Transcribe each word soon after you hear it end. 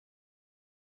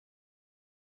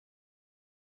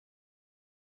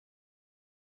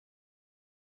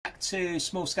to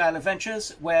Small Scale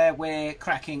Adventures, where we're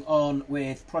cracking on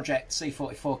with project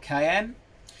C44KM.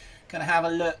 Going to have a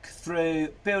look through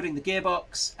building the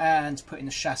gearbox and putting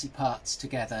the chassis parts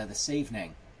together this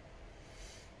evening.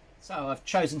 So I've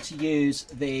chosen to use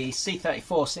the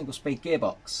C34 single speed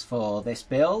gearbox for this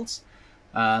build,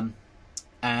 and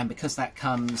because that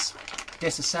comes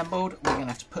disassembled, we're going to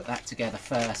have to put that together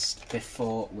first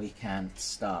before we can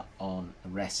start on the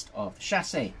rest of the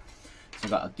chassis. So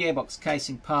we've got our gearbox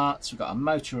casing parts, we've got our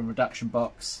motor and reduction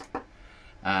box,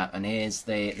 and here's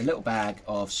the little bag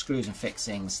of screws and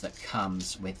fixings that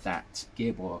comes with that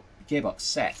gearbox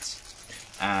set.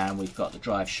 And we've got the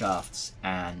drive shafts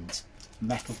and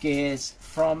metal gears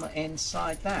from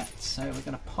inside that. So we're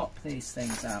going to pop these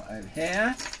things out over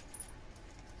here,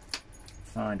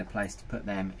 find a place to put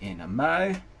them in a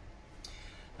mow,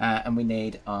 and we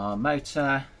need our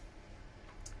motor,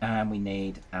 and we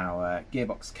need our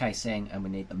gearbox casing, and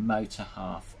we need the motor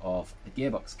half of the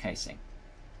gearbox casing,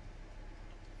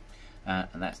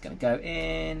 and that's going to go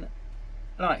in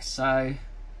like so.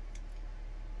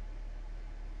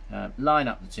 Line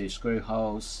up the two screw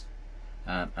holes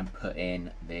and put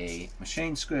in the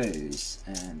machine screws,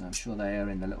 and I'm sure they are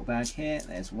in the little bag here.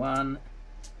 There's 1,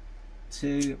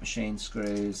 2 machine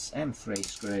screws, M3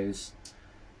 screws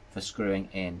for screwing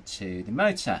into the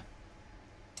motor.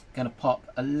 Going to pop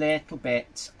a little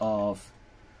bit of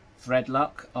thread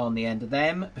lock on the end of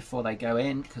them before they go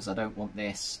in, because I don't want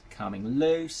this coming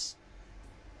loose.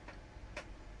 A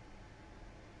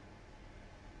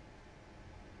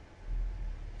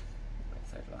bit of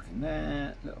thread lock in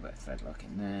there, a little bit of thread lock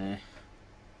in there.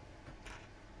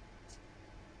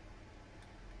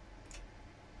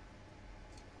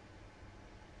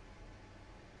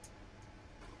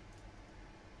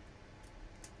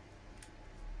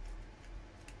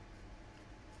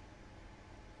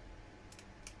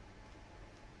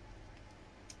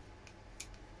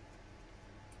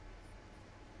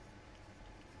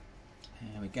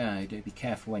 There we go. Do be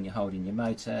careful when you're holding your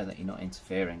motor that you're not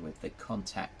interfering with the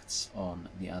contacts on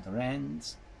the other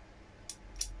ends.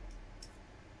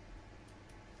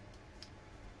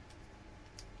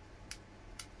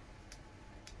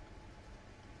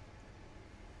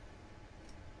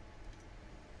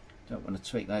 Don't want to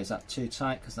tweak those up too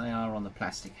tight because they are on the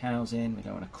plastic housing. We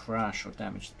don't want to crush or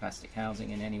damage the plastic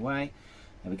housing in any way.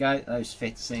 There we go. Those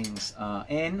fittings are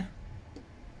in.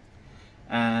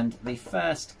 And the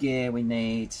first gear we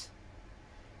need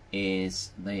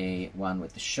is the one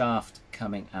with the shaft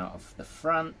coming out of the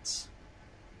front,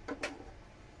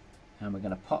 and we're going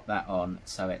to pop that on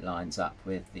so it lines up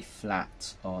with the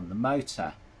flat on the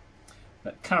motor.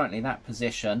 But currently that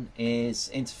position is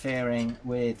interfering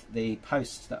with the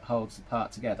post that holds the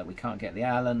part together. We can't get the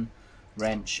Allen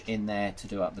wrench in there to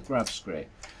do up the grub screw,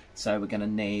 so we're going to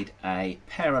need a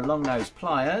pair of long nose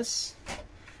pliers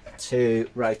to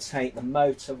rotate the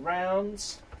motor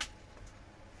round.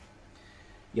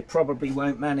 You probably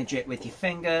won't manage it with your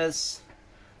fingers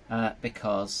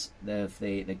because of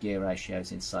the gear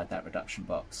ratios inside that reduction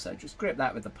box. So just grip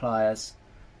that with the pliers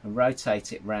and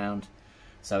rotate it round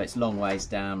so it's long ways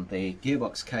down the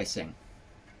gearbox casing.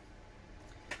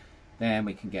 Then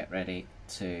we can get ready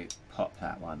to pop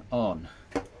that one on.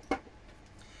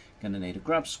 Going to need a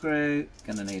grub screw,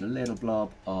 going to need a little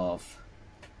blob of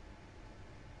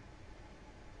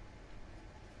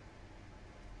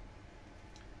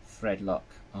thread lock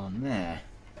on there.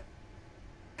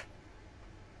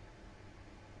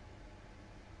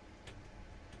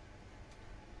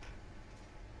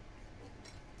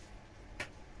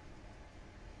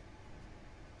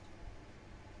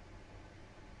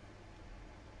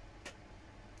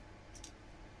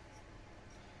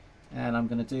 And I'm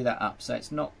going to do that up so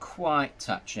it's not quite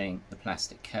touching the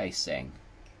plastic casing.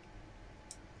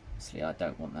 Obviously I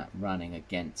don't want that running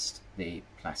against the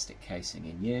plastic casing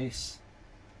in use.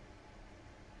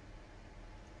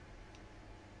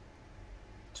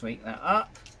 Tweak that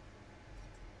up,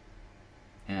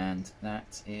 and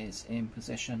that is in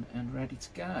position and ready to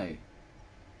go.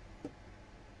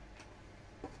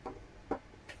 The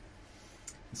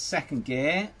second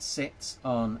gear sits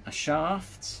on a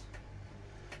shaft,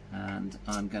 and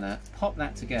I'm going to pop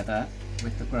that together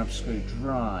with the grub screw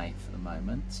dry for the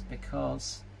moment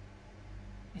because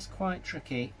it's quite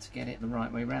tricky to get it the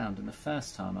right way round, and the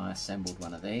first time I assembled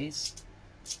one of these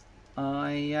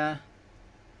I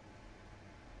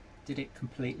did it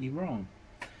completely wrong.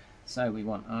 So we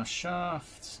want our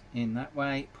shaft in that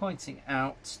way, pointing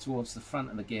out towards the front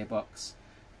of the gearbox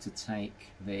to take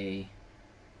the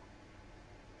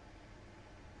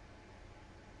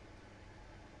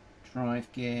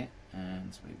drive gear,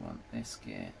 and we want this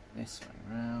gear this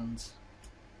way round.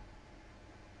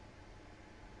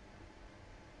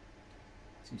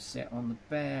 to sit on the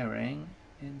bearing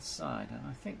inside, and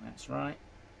I think that's right.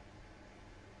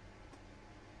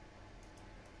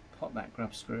 Pop that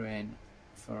grub screw in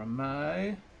for a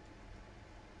mo.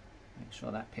 Make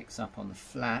sure that picks up on the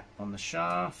flat on the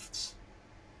shaft.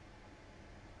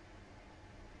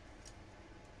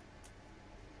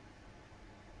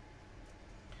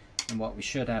 And what we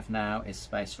should have now is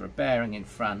space for a bearing in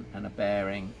front and a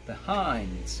bearing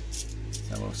behind.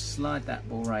 So we'll slide that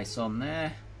ball race on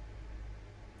there.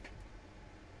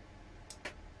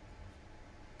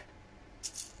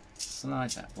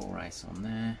 Slide that ball race on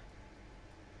there.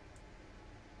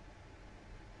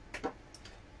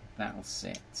 That will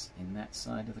sit in that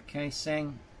side of the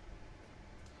casing.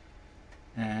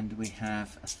 And we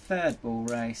have a third ball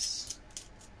race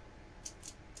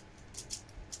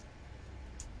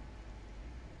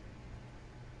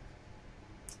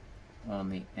on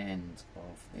the end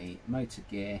of the motor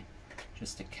gear,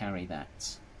 just to carry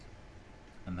that,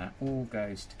 and that all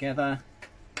goes together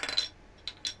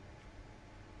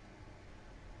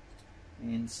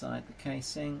inside the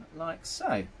casing like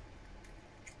so.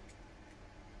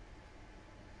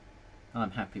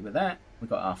 I'm happy with that. We've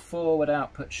got our forward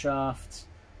output shaft,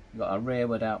 we've got our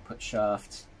rearward output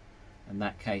shaft, and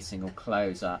that casing will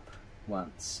close up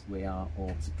once we are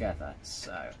all together.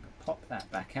 So I'm going to pop that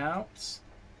back out,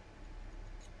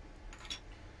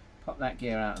 pop that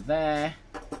gear out of there,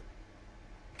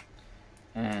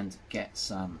 and get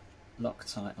some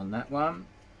Loctite on that one.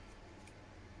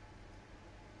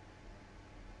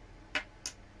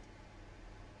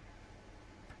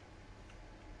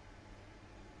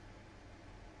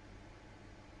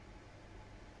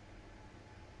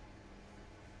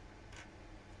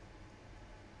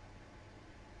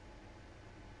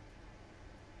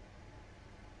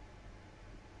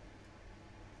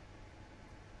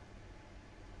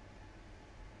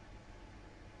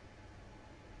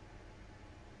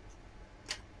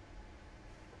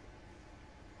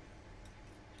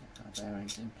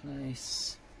 Bearings in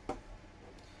place.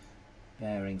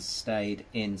 Bearings stayed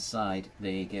inside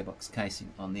the gearbox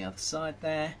casing on the other side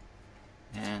there,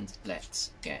 and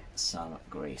let's get some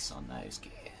grease on those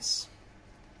gears.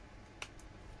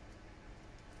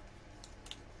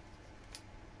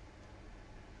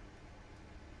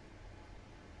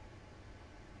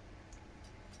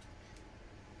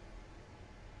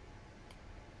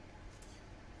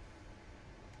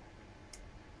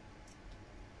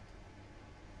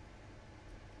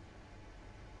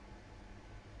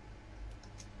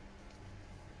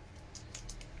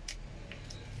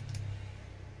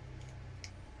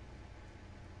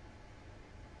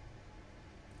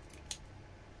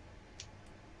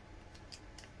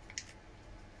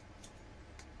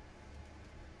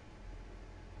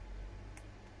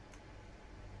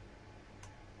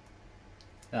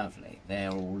 Lovely,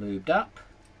 they're all lubed up.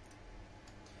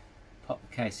 Pop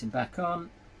the casing back on.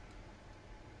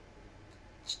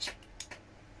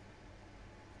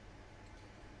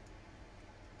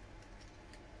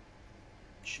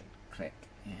 Should click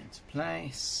into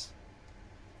place.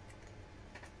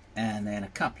 And then a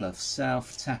couple of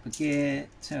self-tapper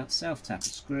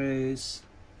screws.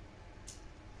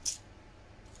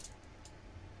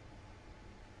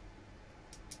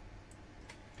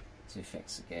 To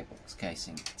fix the gearbox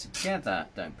casing together.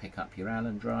 Don't pick up your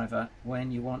Allen driver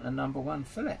when you want a #1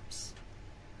 Phillips.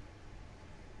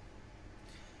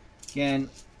 Again,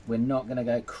 we're not going to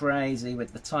go crazy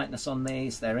with the tightness on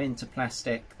these. They're into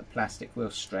plastic. The plastic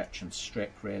will stretch and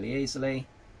strip really easily.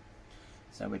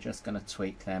 So we're just going to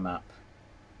tweak them up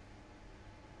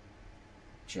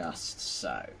just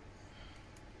so.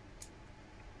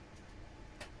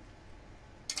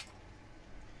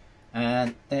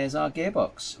 And there's our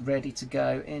gearbox ready to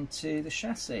go into the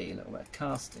chassis. A little bit of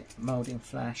casting moulding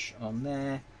flash on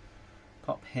there.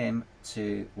 Pop him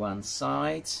to one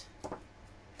side,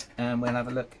 and we'll have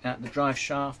a look at the drive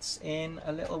shafts in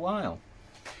a little while.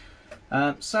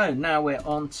 So now we're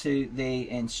on to the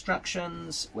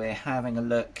instructions. We're having a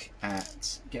look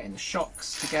at getting the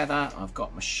shocks together. I've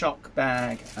got my shock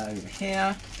bag over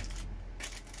here.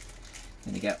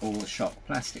 Then you get all the shock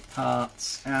plastic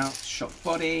parts out, shock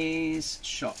bodies,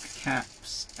 shock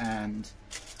caps, and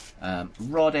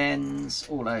rod ends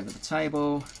all over the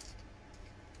table.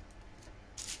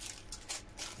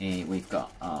 We've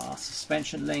got our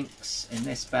suspension links in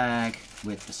this bag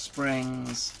with the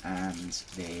springs and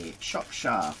the shock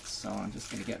shafts. So I'm just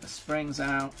going to get the springs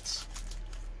out.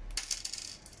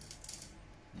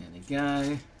 There we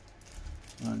go.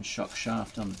 One shock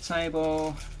shaft on the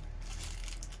table.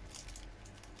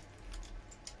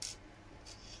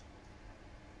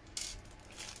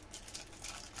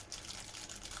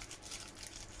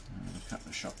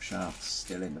 shock shafts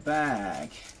still in the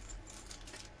bag.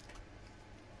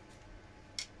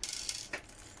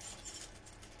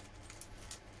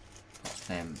 Pop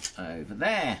them over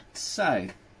there. So,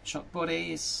 shock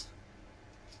bodies,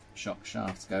 shock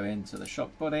shafts go into the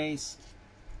shock bodies,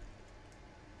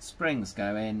 springs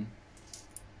go in,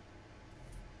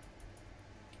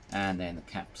 and then the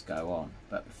caps go on.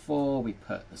 But before we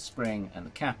put the spring and the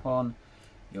cap on,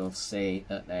 you'll see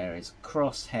that there is a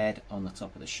cross head on the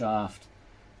top of the shaft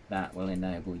that will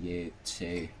enable you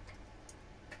to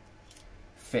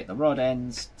fit the rod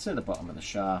ends to the bottom of the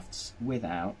shafts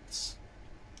without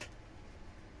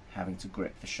having to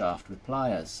grip the shaft with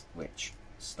pliers, which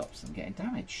stops them getting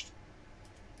damaged.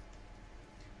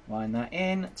 Wind that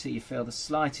in till you feel the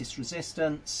slightest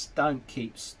resistance. Don't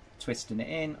keep twisting it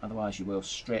in, otherwise you will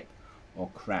strip or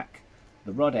crack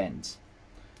the rod end.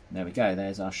 And there we go,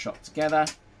 there's our shock together.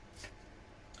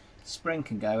 Spring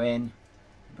can go in.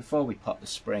 Before we pop the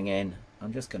spring in,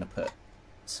 I'm just going to put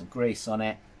some grease on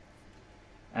it.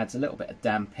 Adds a little bit of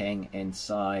damping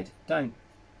inside. Don't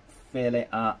fill it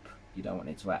up, you don't want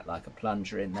it to act like a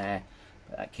plunger in there,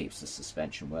 but that keeps the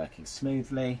suspension working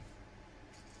smoothly.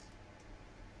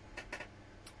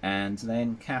 And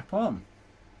then cap on.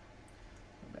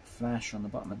 A bit of flash on the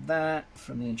bottom of that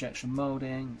from the injection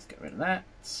moulding. Let's get rid of that.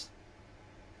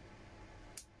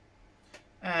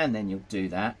 And then you'll do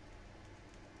that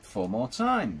 4 more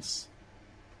times.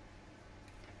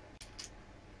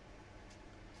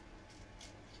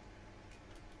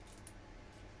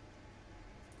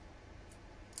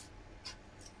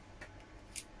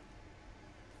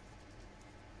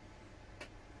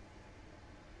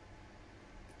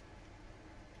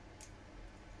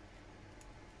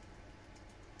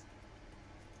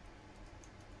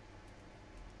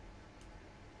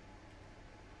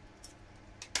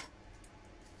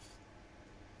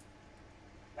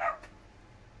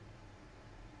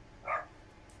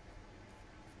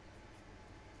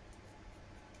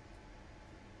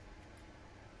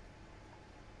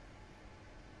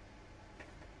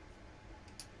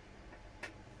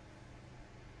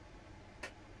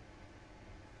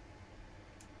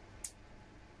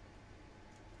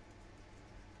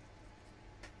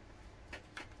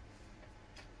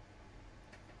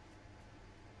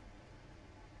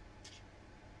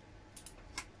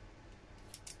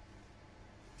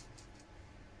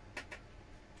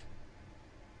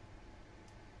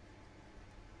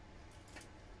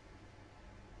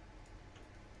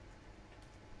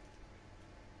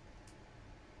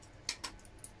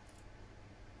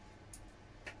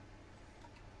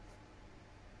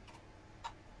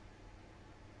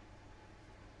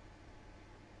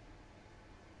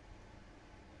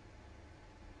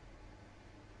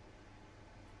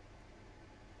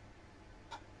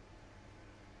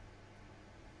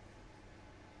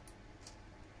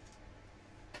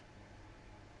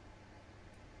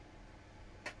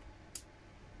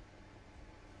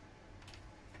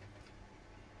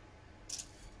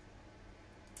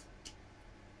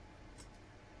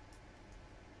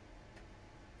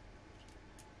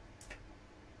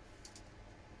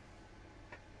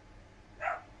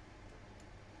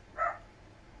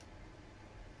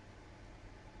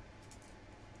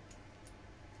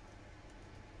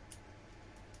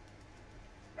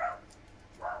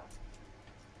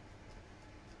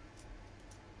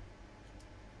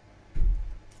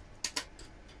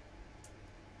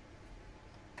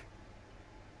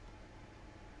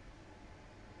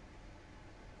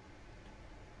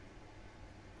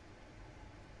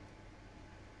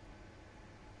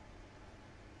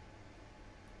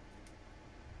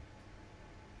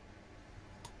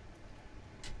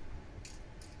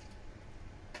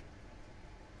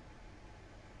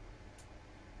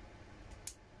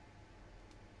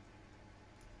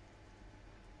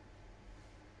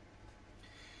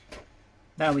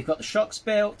 Now we've got the shocks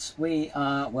built, we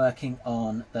are working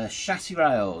on the chassis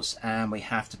rails, and we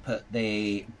have to put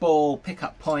the ball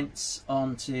pickup points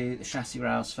onto the chassis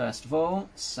rails first of all.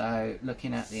 So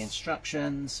looking at the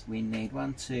instructions, we need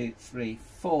 1, 2, 3,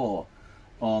 4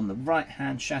 on the right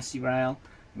hand chassis rail,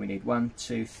 and we need 1,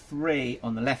 2, 3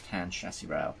 on the left hand chassis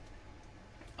rail.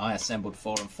 I assembled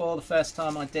 4 and 4 the first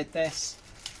time I did this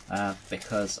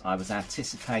because I was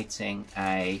anticipating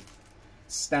a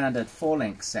standard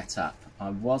 4-link setup. I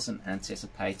wasn't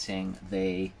anticipating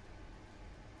the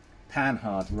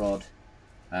panhard rod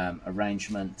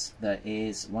arrangement that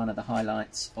is one of the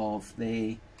highlights of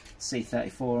the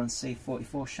C34 and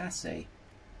C44 chassis.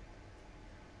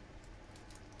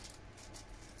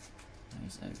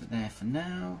 Those over there for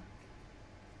now.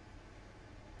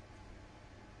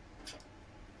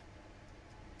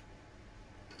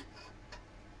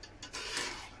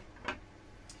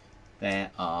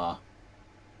 There are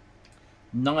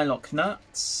nylock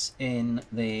nuts in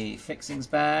the fixings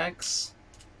bags.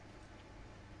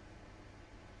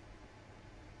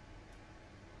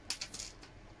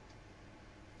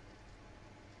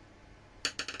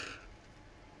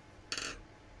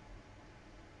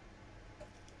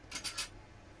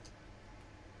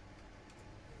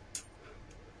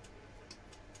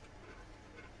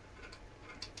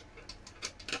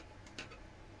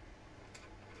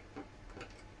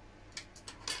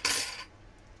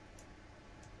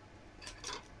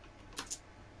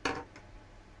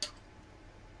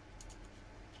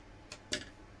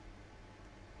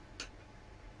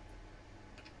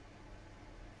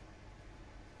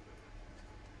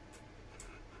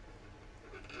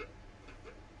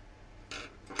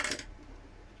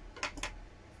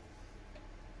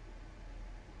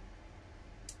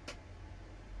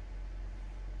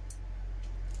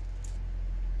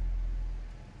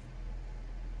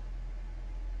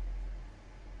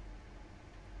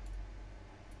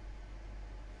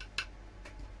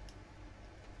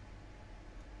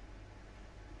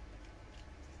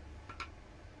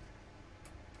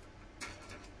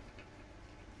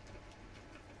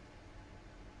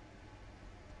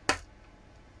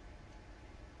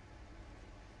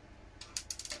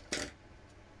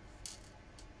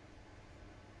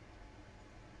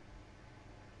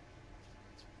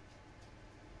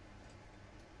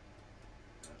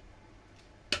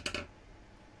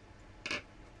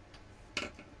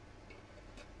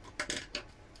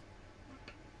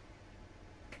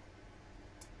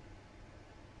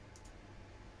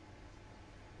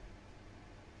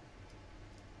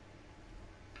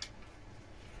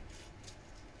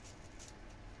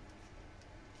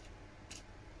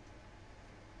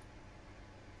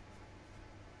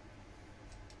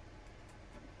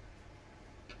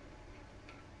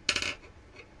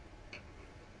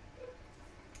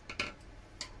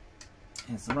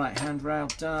 Here's the right hand rail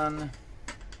done.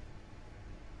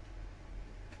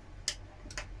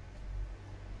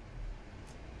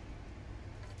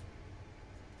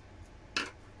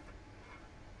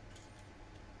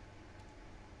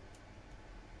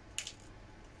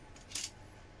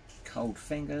 Cold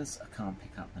fingers, I can't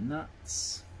pick up the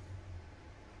nuts.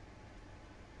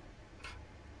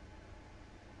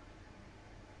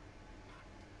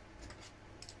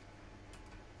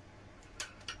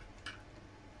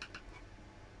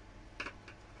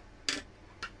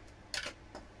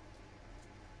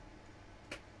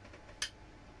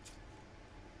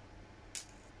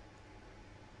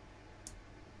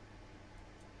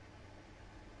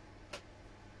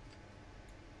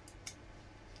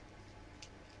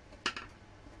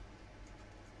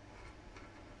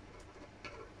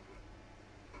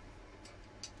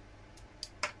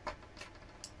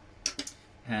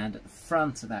 And at the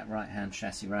front of that right hand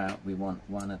chassis rail we want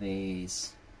one of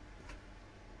these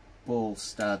ball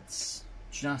studs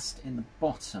just in the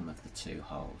bottom of the two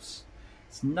holes.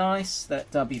 It's nice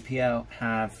that WPL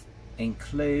have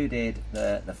included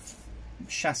the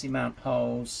chassis mount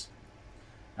holes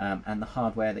and the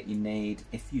hardware that you need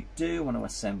if you do want to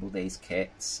assemble these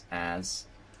kits as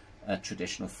a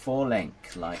traditional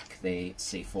 4-link like the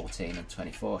C14 and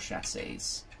 24 chassis.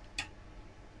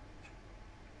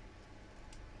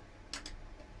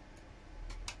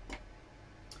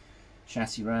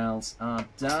 Chassis rails are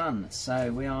done,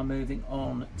 so we are moving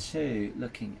on to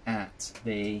looking at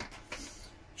the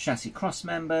chassis cross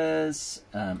members,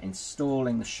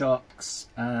 installing the shocks,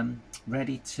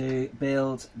 ready to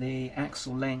build the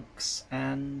axle links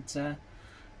and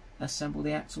assemble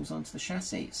the axles onto the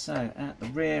chassis. So at the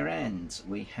rear end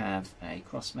we have a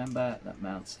cross member that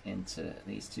mounts into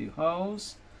these two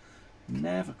holes.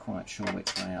 Never quite sure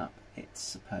which way up it's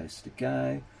supposed to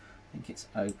go. I think it's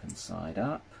open side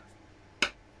up.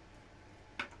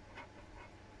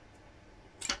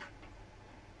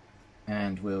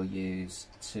 And we'll use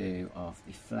two of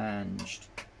the flanged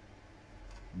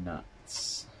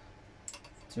nuts,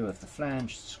 two of the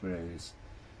flanged screws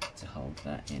to hold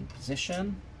that in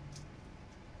position.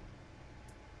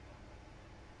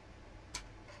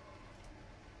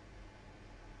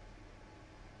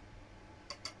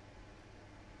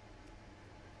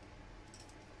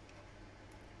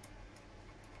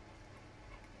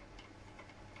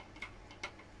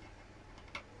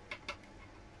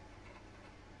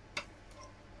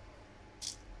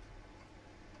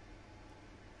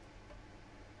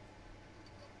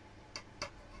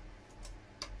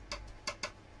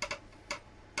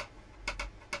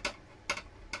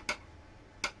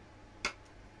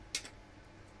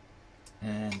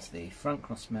 And the front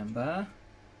cross member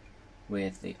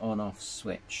with the on-off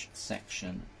switch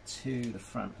section to the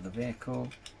front of the vehicle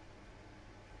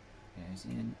goes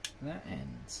in that end.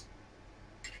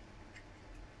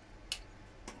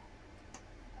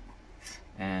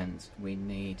 And we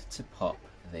need to pop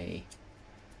the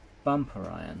bumper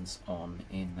irons on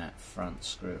in that front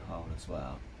screw hole as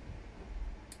well.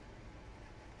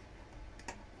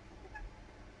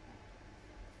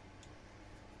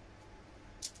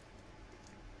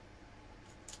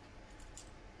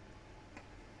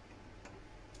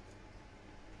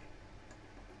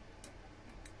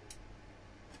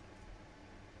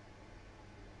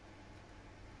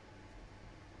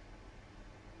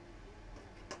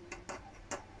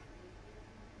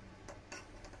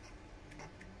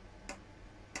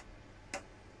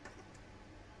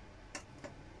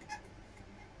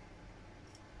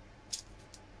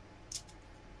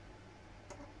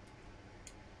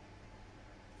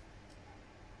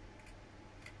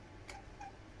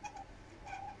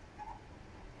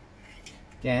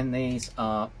 Again, these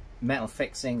are metal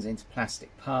fixings into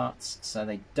plastic parts, so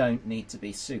they don't need to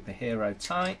be superhero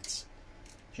tight.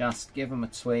 Just give them a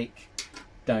tweak.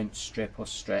 Don't strip or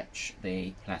stretch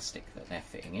the plastic that they're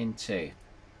fitting into.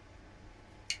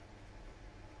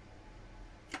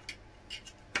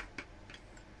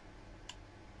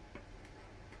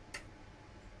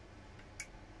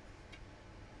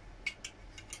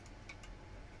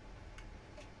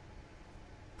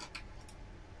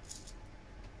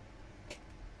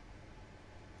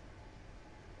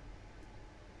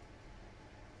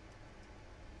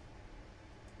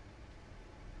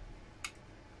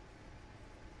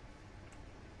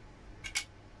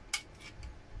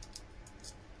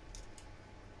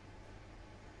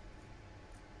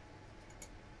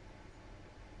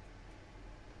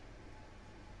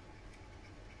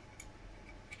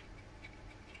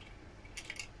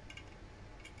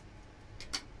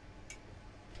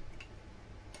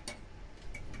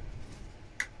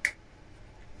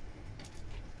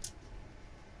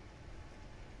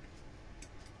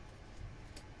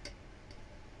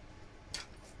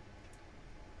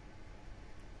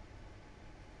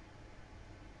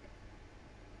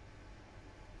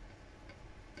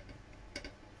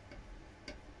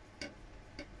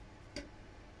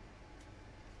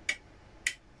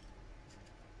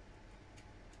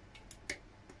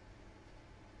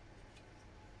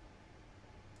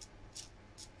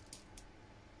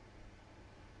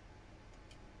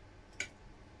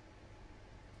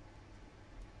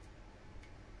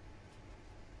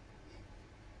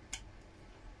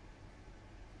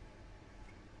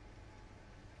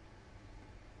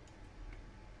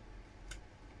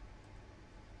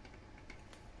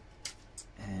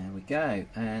 Go,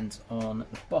 and on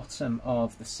the bottom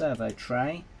of the servo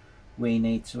tray we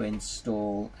need to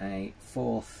install a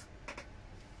 4th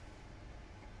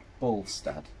ball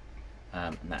stud,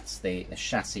 and that's the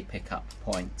chassis pickup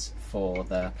point for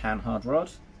the panhard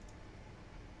rod.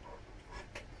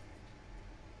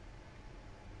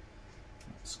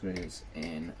 That screws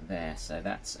in there, so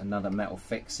that's another metal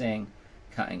fixing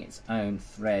cutting its own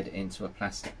thread into a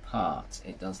plastic part.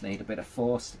 It does need a bit of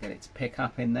force to get it to pick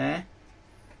up in there.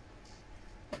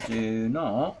 Do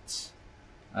not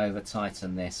over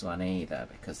tighten this one either,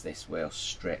 because this will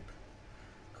strip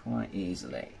quite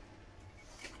easily.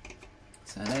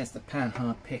 So there's the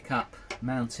panhard pickup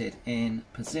mounted in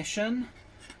position,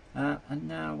 and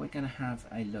now we're going to have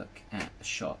a look at the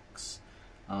shocks.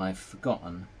 I've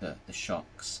forgotten that the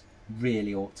shocks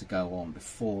really ought to go on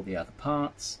before the other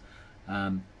parts,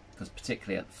 because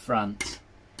particularly at the front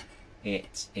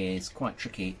it is quite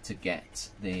tricky to get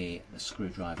the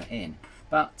screwdriver in.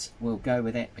 But we'll go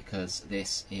with it because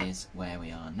this is where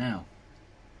we are now.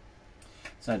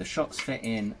 So the shocks fit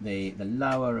in the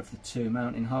lower of the 2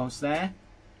 mounting holes there,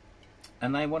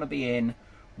 and they want to be in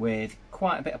with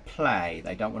quite a bit of play.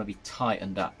 They don't want to be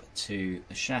tightened up to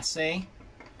the chassis.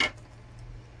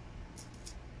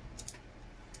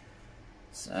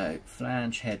 So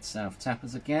flange head self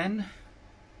tappers again.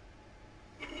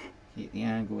 Keep the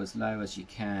angle as low as you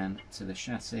can to the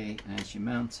chassis as you're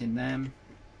mounting them.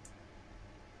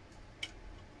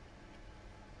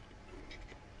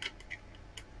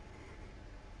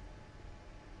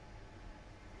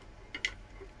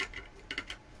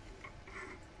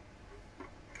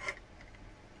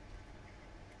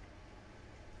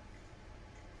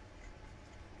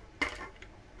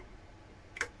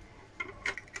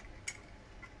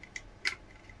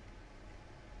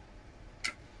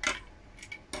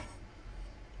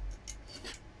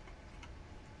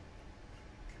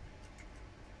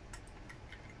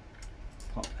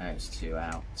 Pop those 2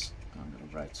 out. I'm going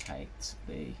to rotate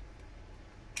the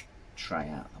tray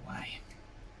out of the way.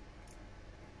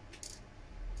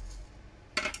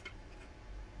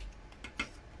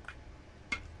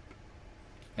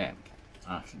 There we go.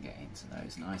 I can get into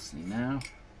those nicely now.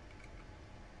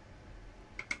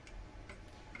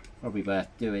 Probably worth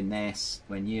doing this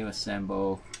when you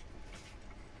assemble.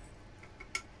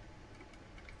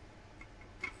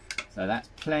 So that's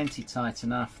plenty tight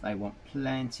enough. They want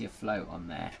plenty of float on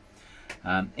there.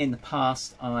 In the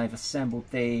past, I've assembled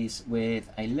these with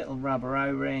a little rubber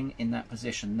O-ring in that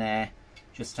position there.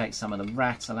 Just take some of the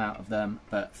rattle out of them.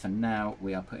 But for now,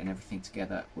 we are putting everything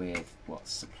together with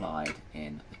what's supplied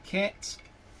in the kit.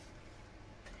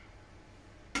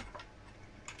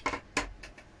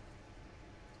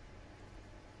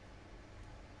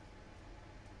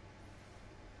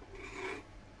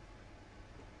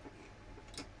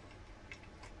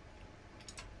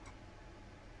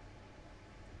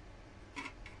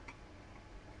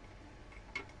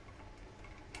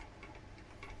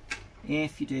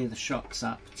 If you do the shocks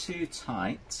up too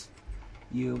tight,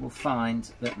 you will find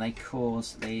that they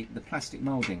cause the plastic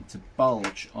moulding to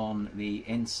bulge on the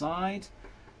inside,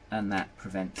 and that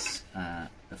prevents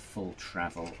the full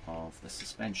travel of the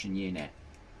suspension unit.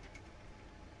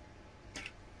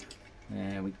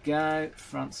 There we go,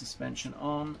 front suspension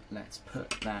on. Let's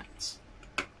put that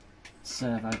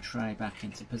servo tray back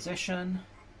into position.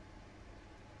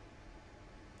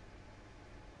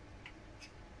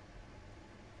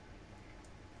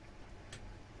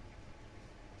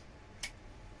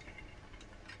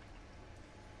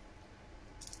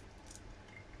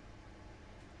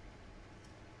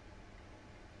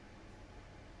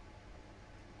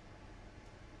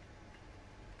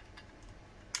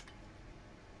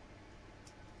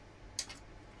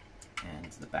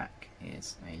 The back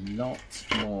is a lot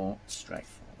more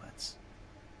straightforward.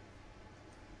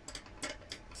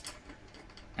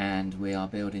 And we are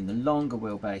building the longer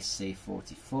wheelbase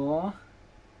C44,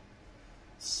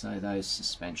 so those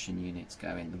suspension units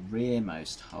go in the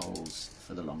rearmost holes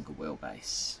for the longer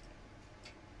wheelbase.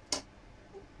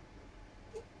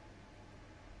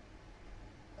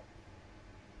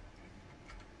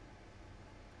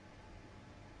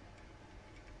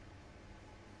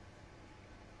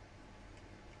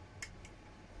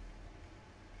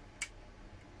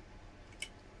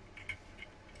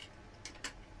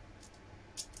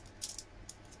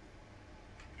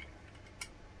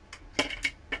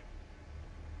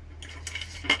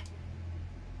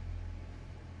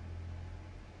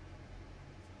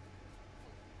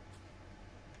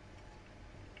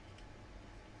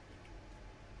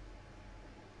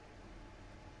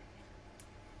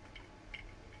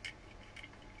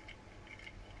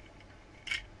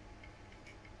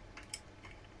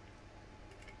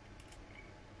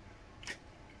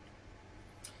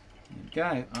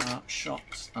 Go, our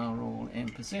shocks are all in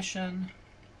position.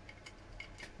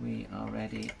 We are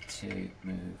ready to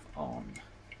move on.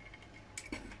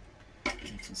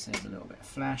 Notice there's a little bit of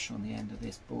flash on the end of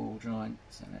this ball joint,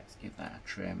 so let's give that a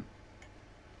trim.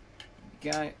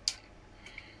 There we go.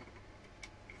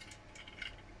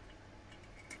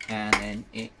 And then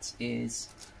it is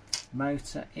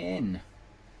motor in.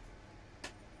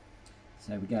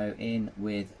 So we go in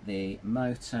with the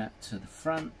motor to the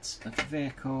front of the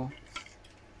vehicle,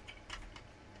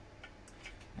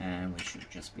 and we should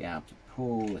just be able to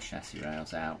pull the chassis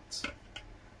rails out to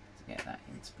get that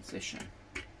into position.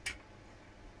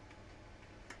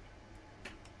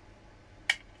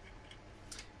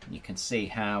 And you can see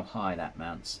how high that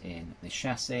mounts in the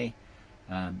chassis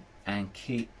and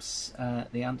keeps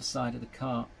the underside of the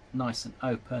car nice and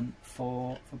open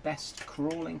for best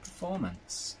crawling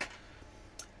performance.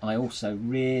 I also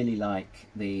really like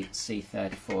the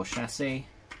C34 chassis,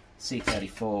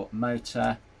 C34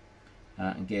 motor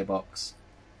and gearbox,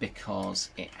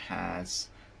 because it has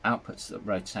outputs that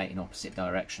rotate in opposite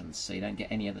directions, so you don't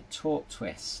get any of the torque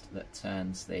twist that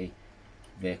turns the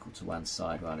vehicle to one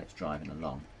side while it's driving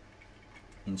along.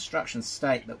 Instructions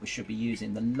state that we should be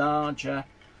using the larger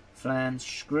flange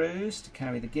screws to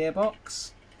carry the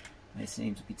gearbox. They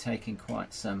seem to be taking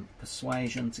quite some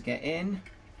persuasion to get in.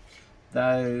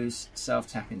 Those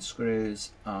self-tapping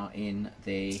screws are in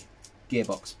the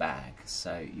gearbox bag,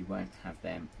 so you won't have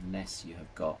them unless you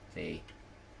have got the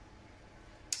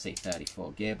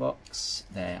C34 gearbox.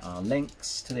 There are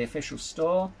links to the official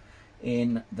store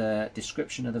in the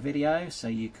description of the video, so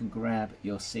you can grab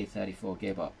your C34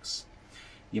 gearbox.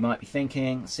 You might be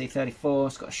thinking,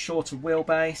 C34's got a shorter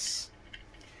wheelbase,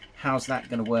 how's that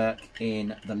going to work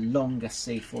in the longer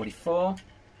C44?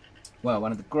 Well,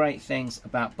 one of the great things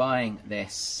about buying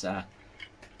this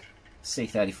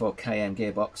C34KM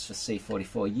gearbox for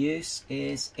C44 use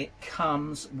is it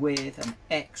comes with an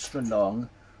extra long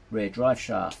rear drive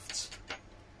shaft,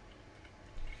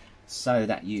 so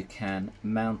that you can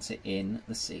mount it in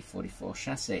the C44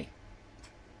 chassis.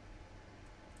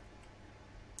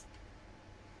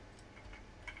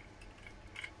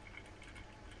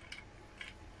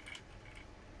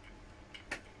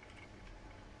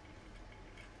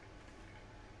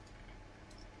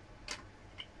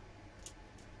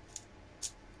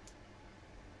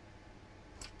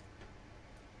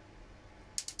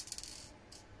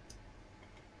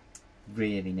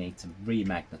 really need to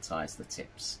remagnetise the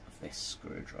tips of this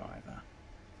screwdriver.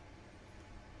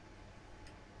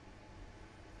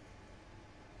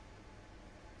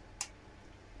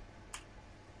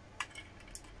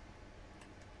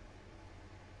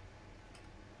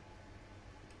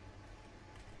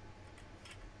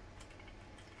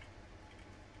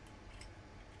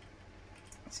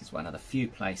 This is one of the few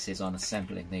places on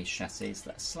assembling these chassis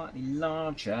that a slightly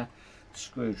larger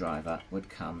screwdriver would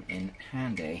come in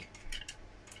handy.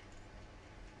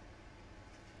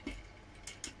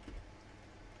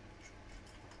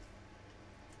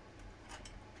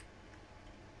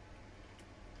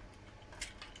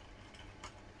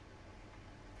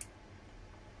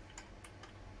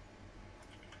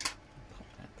 Pop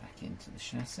that back into the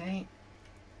chassis.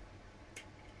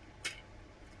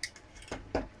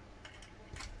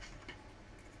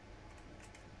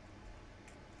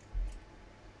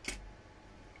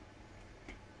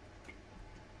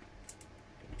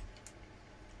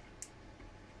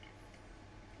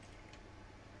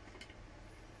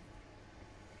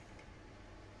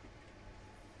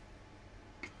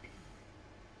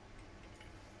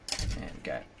 There we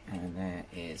go, and there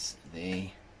is the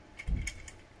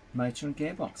motor and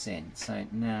gearbox in. So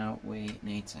now we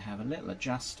need to have a little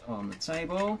adjust on the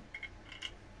table.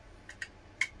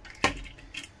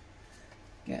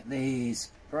 Get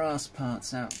these brass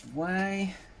parts out of the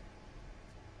way.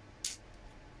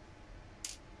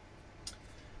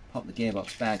 Pop the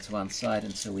gearbox bag to one side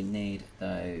until we need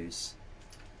those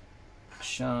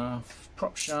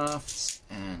prop shafts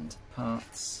and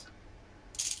parts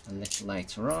a little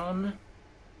later on.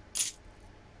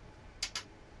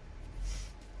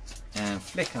 And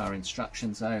flick our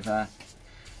instructions over,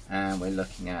 and we're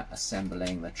looking at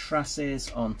assembling the trusses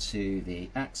onto the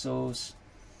axles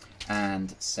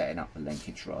and setting up the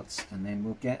linkage rods, and then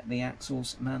we'll get the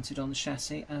axles mounted on the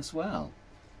chassis as well.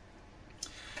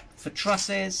 For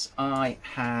trusses, I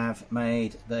have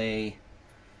made the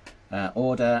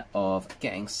order of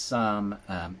getting some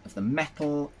of the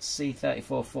metal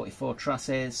C34 44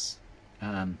 trusses.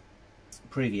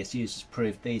 Previous users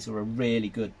proved these are a really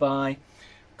good buy.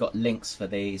 Got links for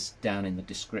these down in the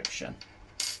description.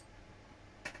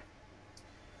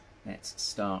 Let's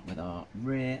start with our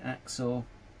rear axle.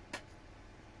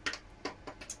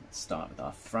 Let's start with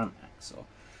our front axle.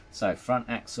 So front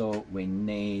axle, we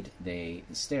need the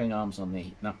steering arms on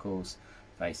the knuckles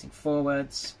facing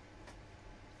forwards,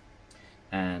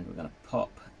 and we're going to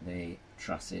pop the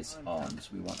trusses on. So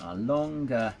we want our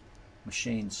longer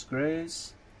machine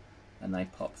screws, and they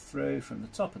pop through from the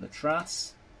top of the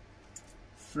truss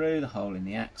through the hole in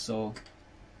the axle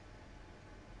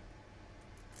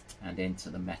and into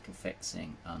the metal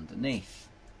fixing underneath.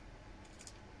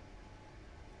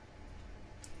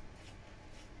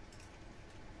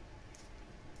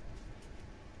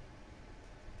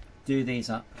 Do these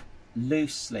up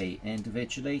loosely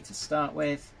individually to start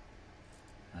with,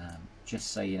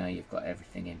 just so you know you've got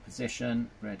everything in position,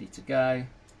 ready to go.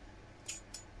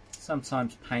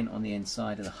 Sometimes paint on the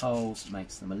inside of the holes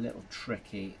makes them a little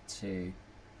tricky to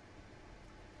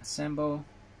assemble.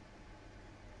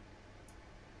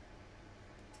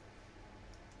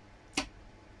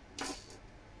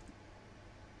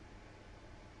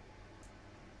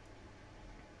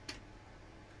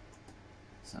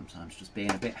 Sometimes just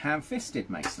being a bit ham-fisted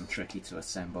makes them tricky to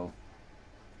assemble.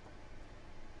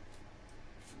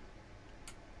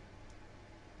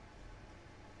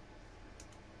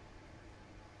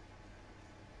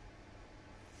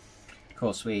 Of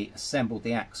course, we assembled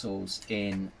the axles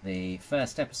in the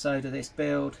first episode of this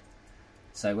build,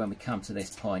 so when we come to this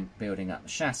point building up the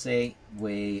chassis,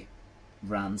 we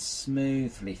run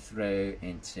smoothly through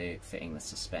into fitting the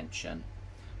suspension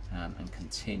and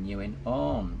continuing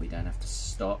on. We don't have to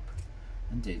stop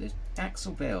and do the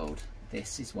axle build.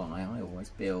 This is why I always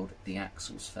build the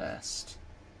axles first.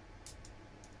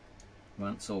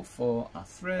 Once all four are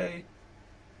through,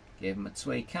 give them a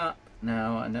tweak up.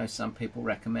 Now, I know some people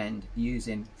recommend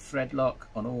using thread lock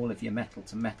on all of your metal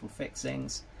to metal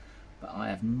fixings, but I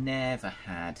have never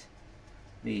had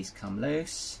these come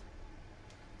loose,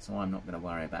 so I'm not going to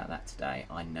worry about that today.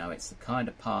 I know it's the kind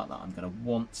of part that I'm going to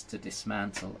want to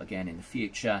dismantle again in the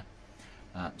future,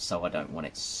 so I don't want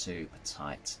it super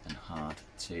tight and hard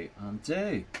to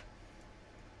undo.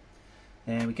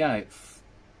 There we go.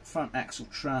 Front axle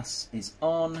truss is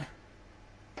on.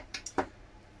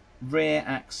 Rear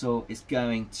axle is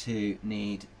going to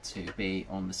need to be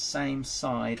on the same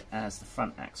side as the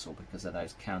front axle because of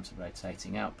those counter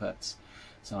rotating outputs,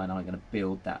 so I'm going to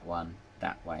build that one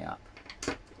that way up.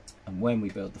 And when we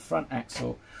build the front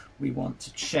axle, we want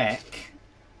to check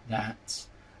that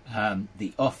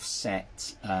the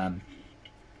offset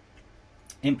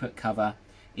input cover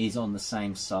is on the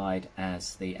same side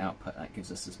as the output. That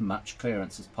gives us as much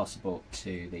clearance as possible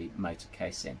to the motor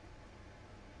casing.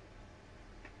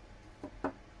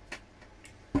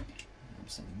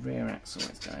 So the rear axle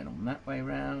is going on that way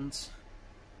round.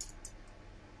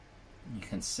 You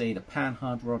can see the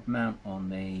panhard rod mount on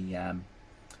the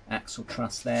axle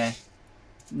truss there.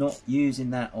 Not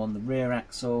using that on the rear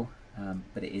axle,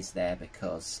 but it is there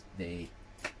because the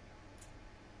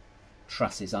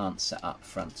trusses aren't set up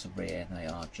front to rear, they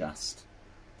are just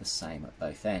the same at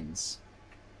both ends.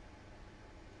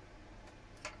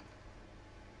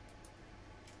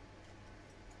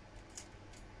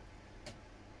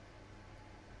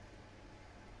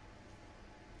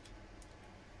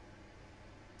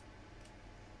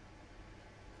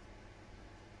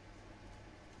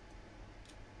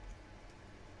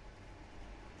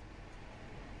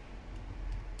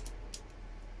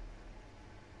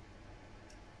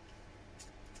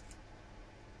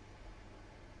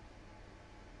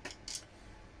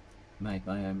 Made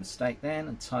my own mistake then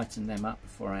and tightened them up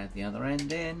before I had the other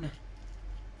end in.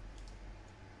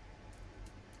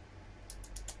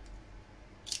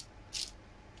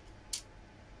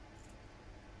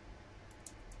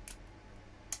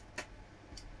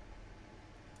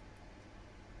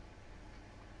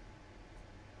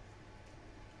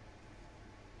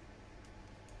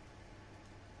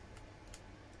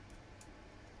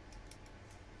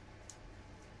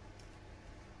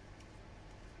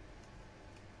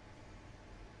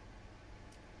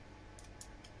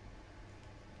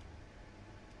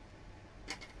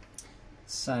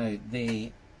 So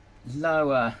the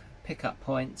lower pickup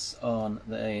points on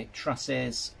the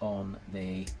trusses on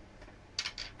the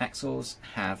axles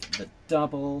have the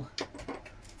double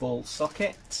ball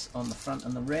sockets on the front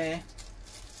and the rear,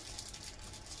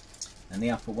 and the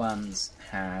upper ones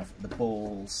have the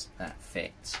balls that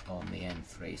fit on the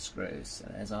N3 screws. So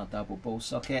there's our double ball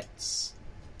sockets.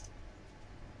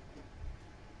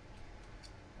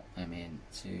 Put them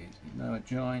into the lower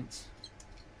joint.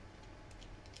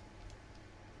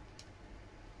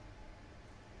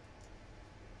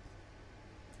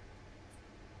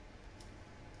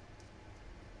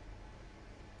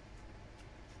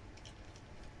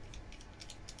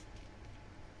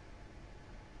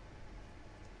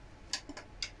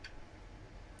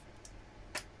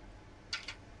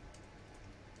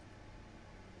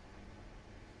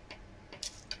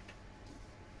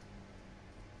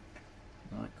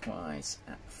 Likewise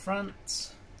at the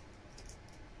front.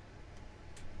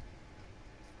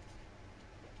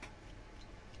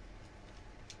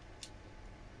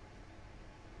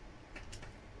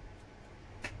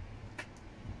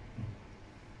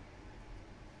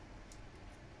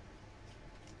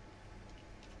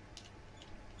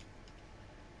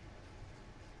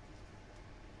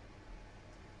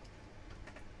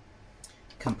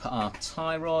 Can put our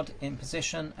tie rod in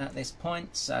position at this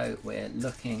point, so we're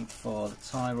looking for the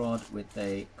tie rod with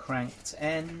the cranked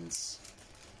ends.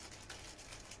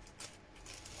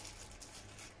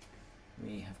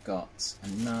 We have got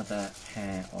another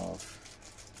pair of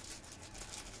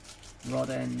rod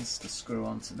ends to screw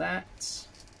onto that.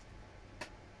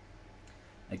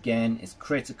 Again, it's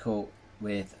critical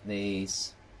with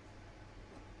these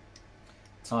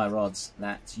tie rods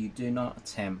that you do not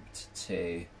attempt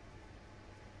to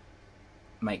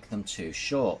make them too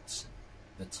short.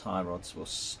 The tie rods will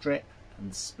strip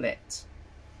and split,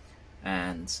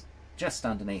 and just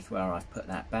underneath where I've put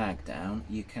that bag down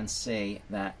you can see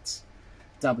that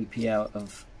WPL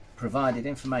have provided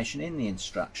information in the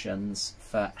instructions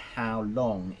for how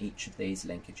long each of these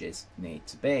linkages need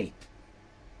to be.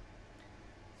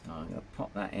 So I'm going to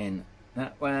pop that in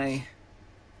that way,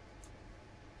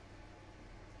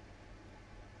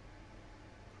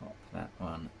 pop that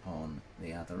one on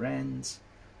the other end,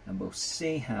 and we'll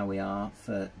see how we are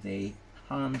for the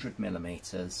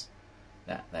 100mm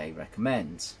that they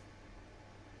recommend.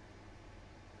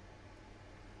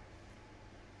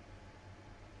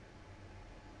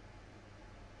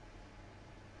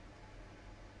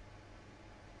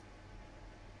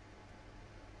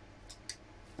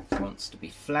 It wants to be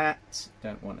flat,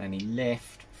 don't want any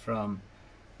lift from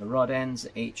the rod ends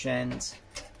at each end.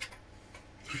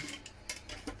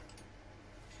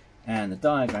 And the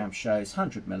diagram shows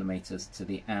 100mm to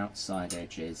the outside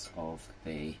edges of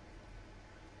the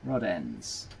rod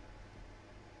ends.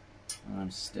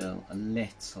 I'm still a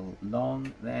little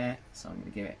long there, so I'm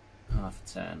going to give it half a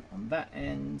turn on that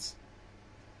end.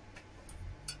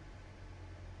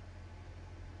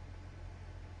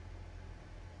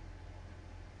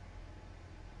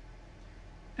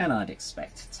 And I'd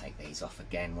expect to take these off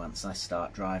again once I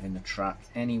start driving the truck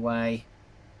anyway.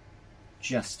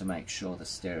 just to make sure the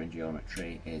steering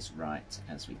geometry is right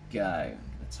as we go. I'm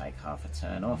going to take half a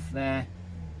turn off there.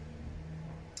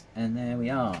 And there we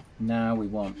are. Now we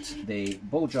want the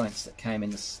ball joints that came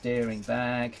in the steering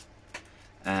bag,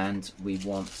 and we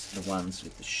want the ones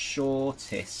with the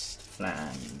shortest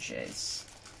flanges.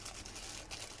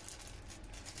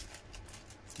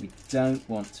 We don't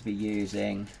want to be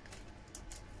using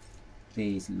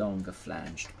these longer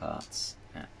flanged parts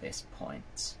at this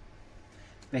point,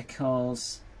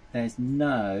 because there's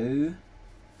no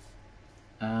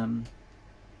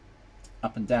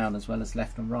up and down as well as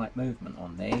left and right movement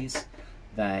on these.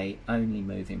 They only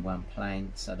move in one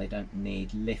plane, so they don't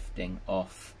need lifting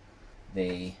off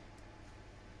the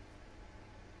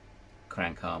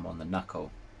crank arm on the knuckle.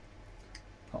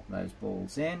 Pop those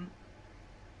balls in.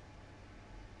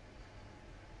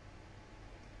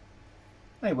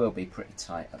 They will be pretty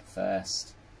tight at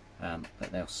first,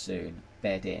 but they'll soon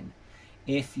bed in.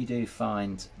 If you do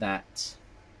find that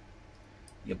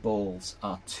your balls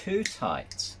are too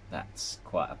tight, that's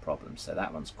quite a problem. So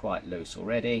that one's quite loose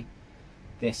already.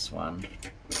 This one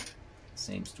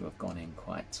seems to have gone in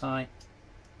quite tight.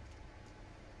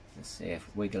 Let's see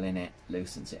if wiggling it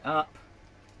loosens it up.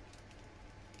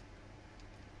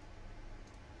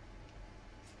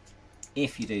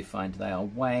 If you do find they are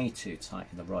way too tight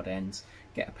in the rod ends,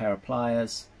 get a pair of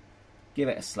pliers, give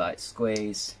it a slight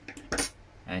squeeze,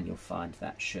 and you'll find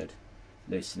that should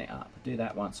loosen it up. Do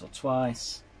that once or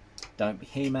twice. Don't be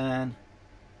He-Man.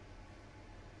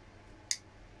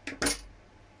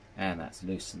 And that's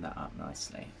loosened that up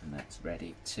nicely, and that's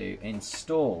ready to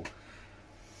install.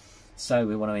 So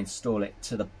we want to install it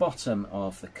to the bottom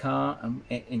of the car, and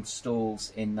it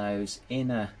installs in those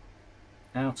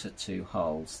outer two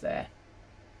holes there.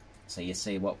 So you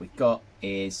see what we've got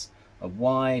is a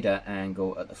wider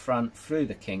angle at the front through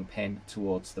the kingpin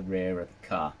towards the rear of the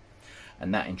car,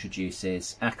 and that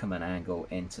introduces Ackerman angle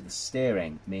into the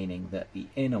steering, meaning that the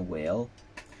inner wheel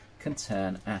can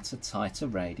turn at a tighter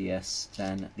radius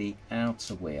than the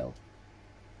outer wheel,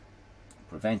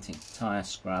 preventing tyre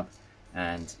scrub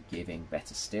and giving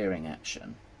better steering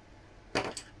action.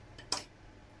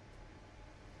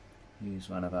 Use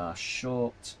one of our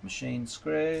short machine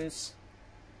screws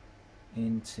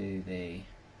into the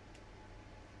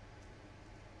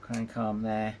crank arm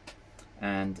there,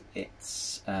 and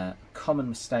it's a common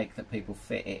mistake that people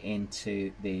fit it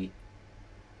into the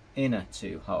inner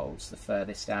two holes, the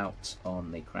furthest out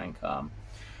on the crank arm,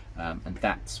 and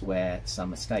that's where some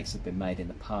mistakes have been made in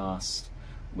the past,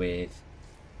 with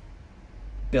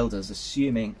builders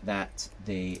assuming that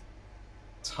the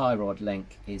tie rod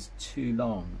length is too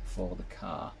long for the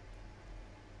car.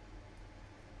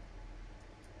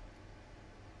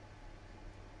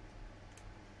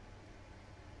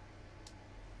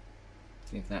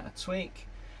 Give that a tweak.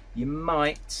 You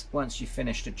might, once you've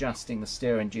finished adjusting the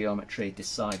steering geometry,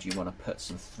 decide you want to put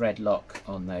some thread lock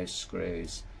on those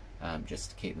screws,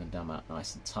 just to keep them done up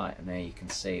nice and tight. And there you can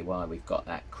see why we've got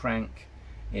that crank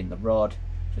in the rod,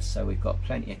 just so we've got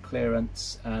plenty of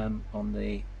clearance on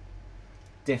the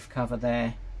diff cover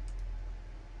there,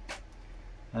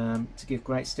 to give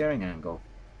great steering angle.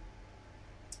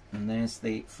 And there's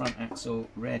the front axle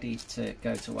ready to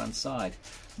go to one side.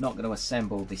 Not going to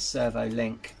assemble the servo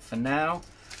link for now,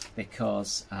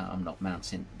 because I'm not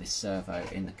mounting the servo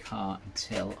in the car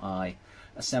until I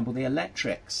assemble the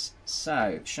electrics.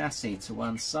 So chassis to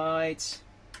one side,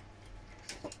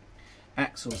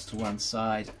 axles to one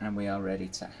side, and we are ready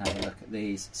to have a look at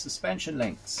these suspension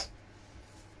links.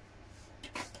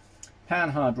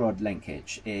 Panhard rod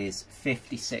linkage is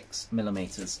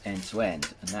 56mm end to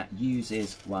end, and that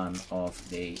uses one of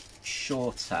the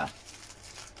shorter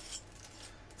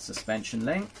suspension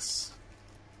links.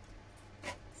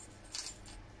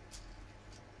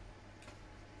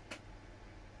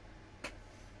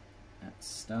 That's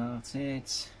started.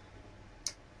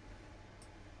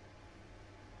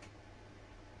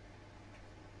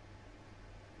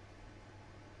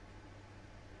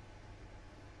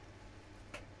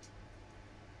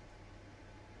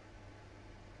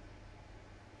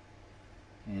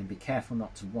 And be careful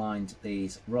not to wind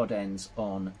these rod ends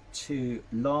on too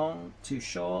long, too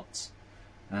short,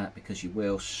 because you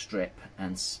will strip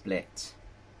and split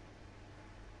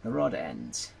the rod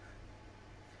end.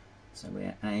 So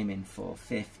we're aiming for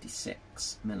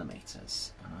 56mm,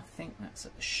 and I think that's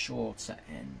at the shorter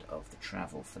end of the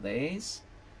travel for these.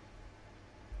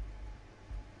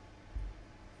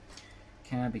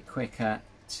 Can be quicker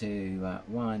to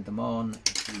wind them on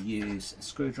if you use a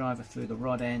screwdriver through the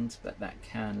rod end, but that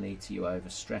can lead to you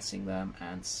overstressing them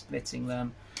and splitting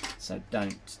them, so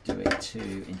don't do it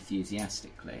too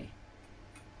enthusiastically.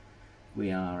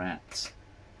 We are at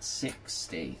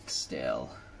 60 still,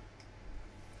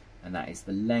 and that is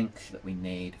the length that we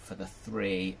need for the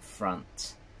 3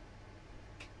 front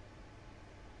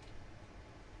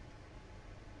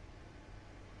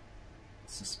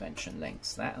suspension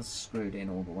links. That is screwed in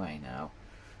all the way now.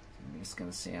 So I'm just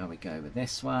going to see how we go with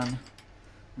this one.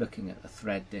 Looking at the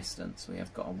thread distance, we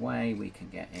have got a way we can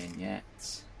get in yet.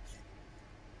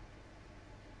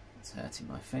 It's hurting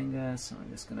my fingers, so I'm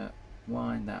just going to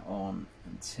wind that on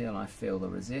until I feel the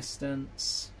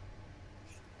resistance,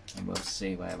 and we'll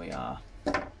see where we are.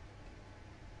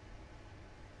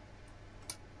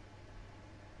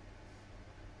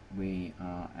 We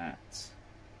are at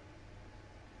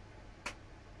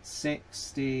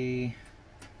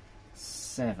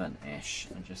 67-ish.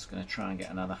 I'm just going to try and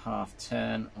get another half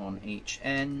turn on each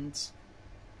end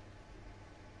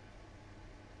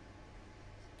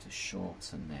to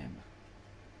shorten them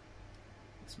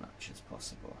as much as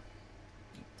possible.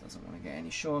 It doesn't want to get any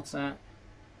shorter.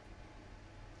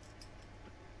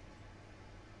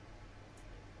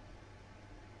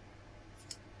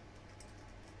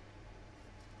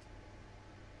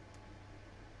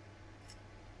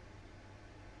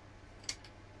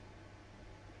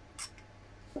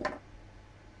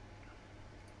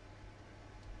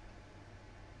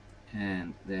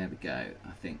 And there we go.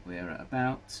 I think we're at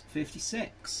about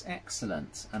 56.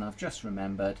 Excellent. And I've just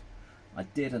remembered I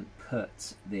didn't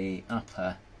put the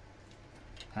upper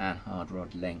pan hard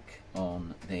rod link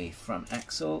on the front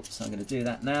axle, so I'm going to do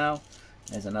that now.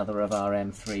 There's another of our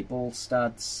M3 ball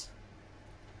studs,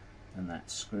 and that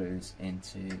screws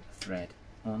into the thread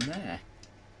on there.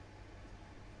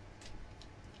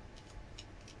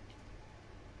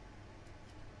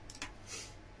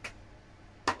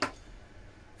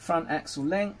 Front axle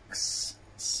links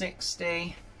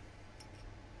 60.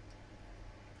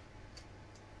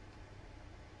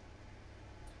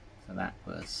 So that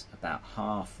was about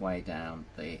halfway down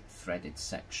the threaded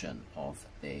section of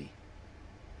the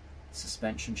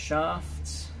suspension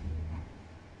shaft.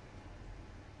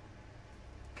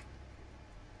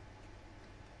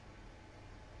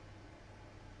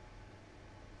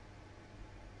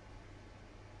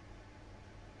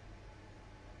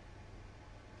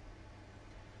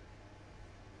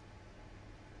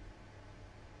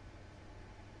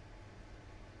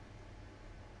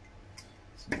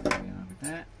 So there we are with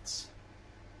that.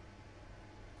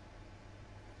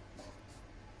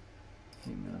 A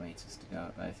few millimeters to go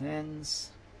at both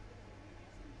ends.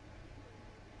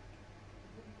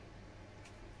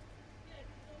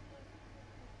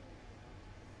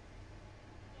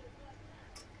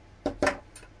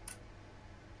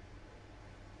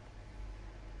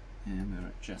 And we're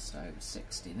at just over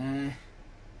 60 there.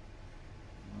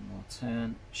 One more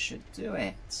turn should do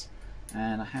it.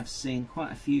 And I have seen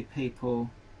quite a few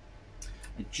people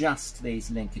adjust these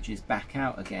linkages back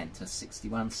out again to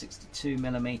 61, 62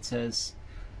 millimeters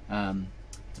to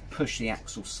push the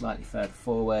axle slightly further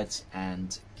forward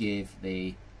and give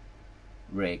the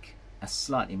rig a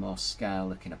slightly more scale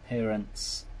looking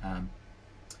appearance,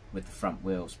 with the front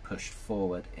wheels pushed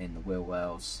forward in the wheel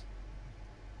wells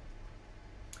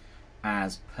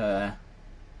as per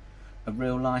a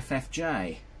real life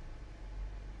FJ.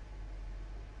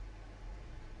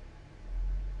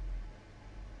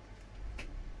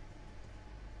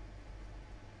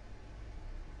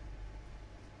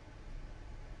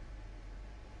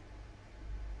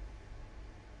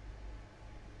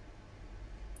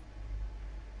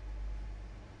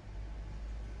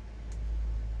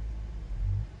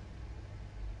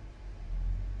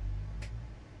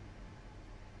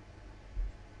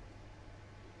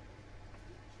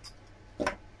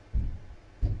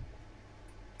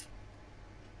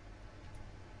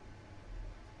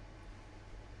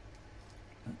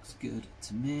 Looks good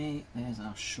to me. There's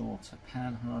our shorter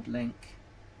panhard link.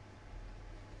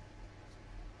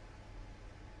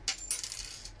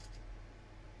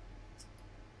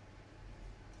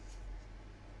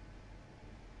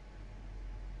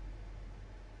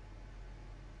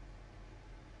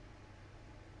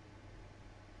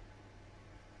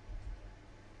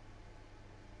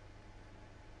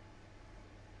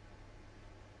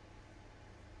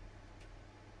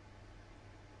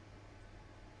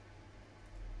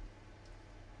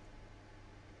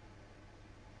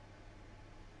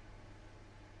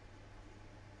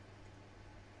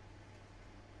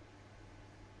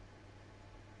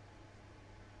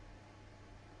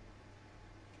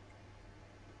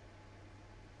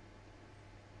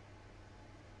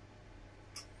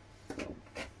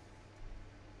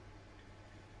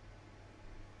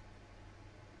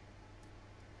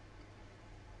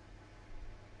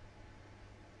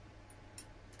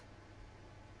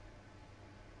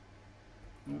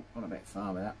 Gone a bit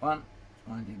far with that one.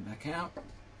 Wind him back out.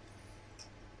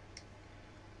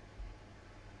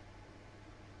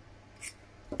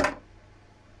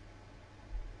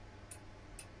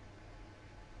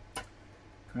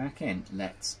 Cracking.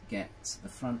 Let's get the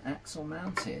front axle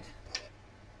mounted.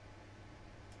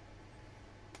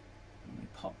 And we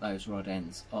pop those rod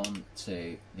ends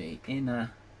onto the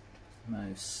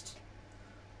innermost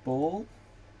ball.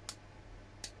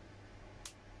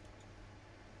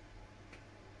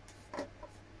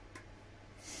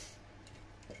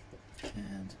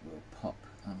 And we'll pop,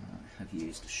 I have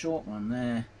used a short one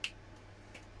there,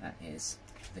 that is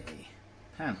the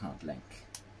panhard link.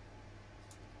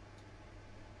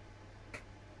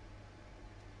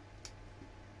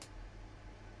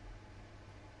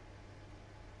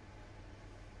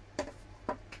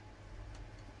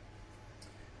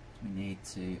 We need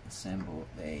to assemble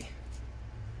the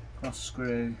cross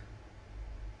screw,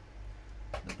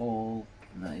 the ball,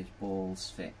 and those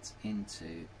balls fit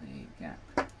into the gap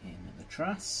in the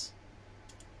truss.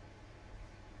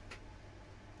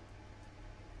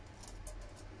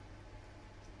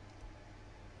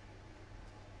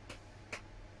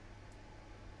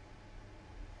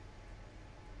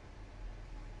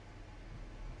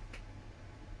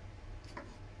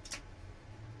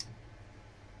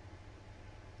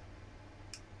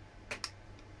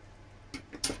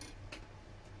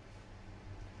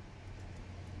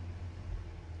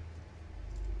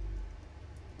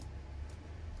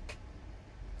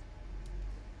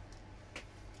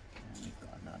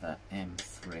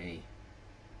 M3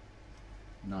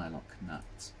 nylock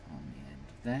nut on the end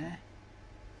there.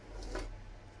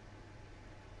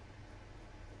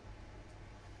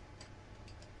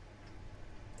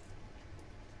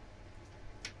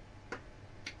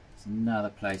 There's another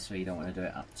place where you don't want to do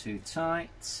it up too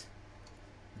tight.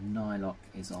 The nylock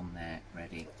is on there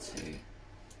ready to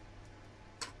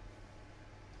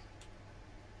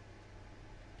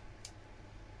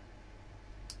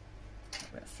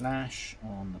bit of flash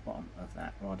on the bottom of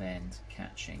that rod end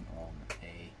catching on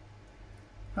a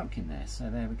pumpkin there. So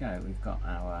there we go, we've got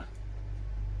our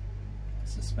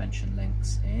suspension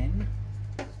links in,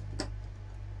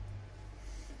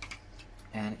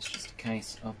 and it's just a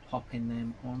case of popping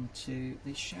them onto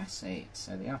the chassis.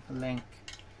 So the upper link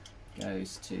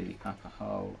goes to the upper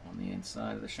hole on the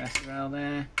inside of the chassis rail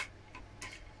there,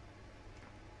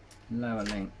 lower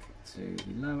link to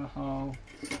the lower hole,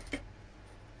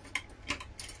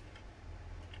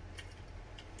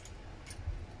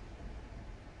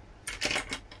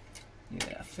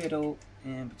 fiddle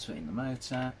in between the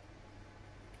motor,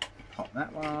 pop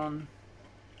that one,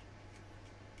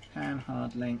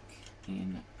 panhard link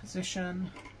in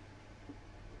position,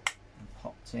 and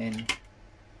popped in,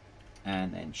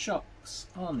 and then shocks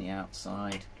on the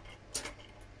outside,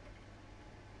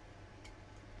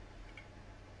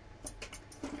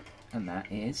 and that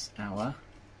is our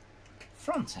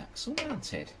front axle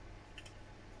mounted.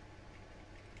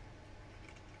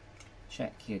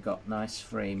 Check you got nice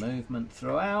free movement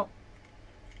throughout,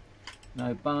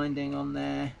 no binding on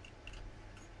there,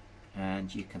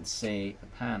 and you can see the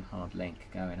panhard link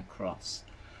going across,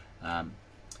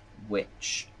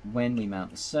 which when we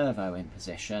mount the servo in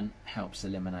position helps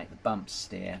eliminate the bump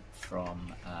steer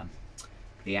from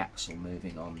the axle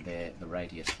moving on the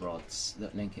radius rods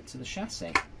that link it to the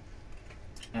chassis.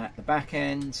 At the back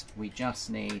end we just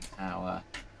need our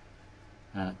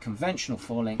conventional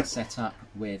 4-link setup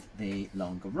with the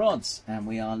longer rods, and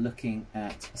we are looking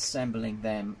at assembling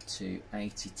them to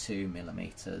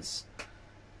 82mm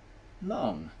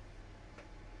long.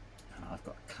 And I've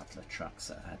got a couple of trucks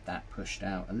that have had that pushed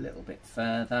out a little bit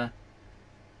further.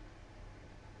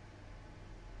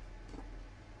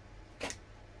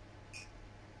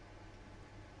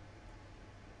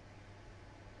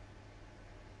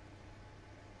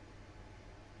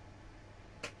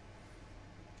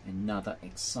 Another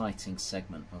exciting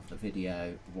segment of the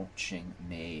video, watching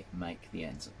me make the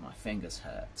ends of my fingers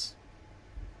hurt.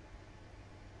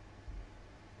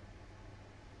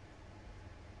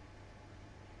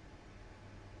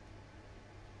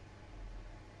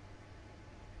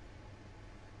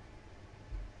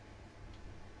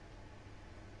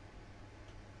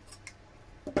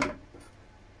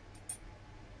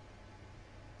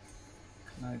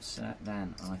 Closer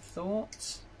than I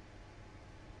thought.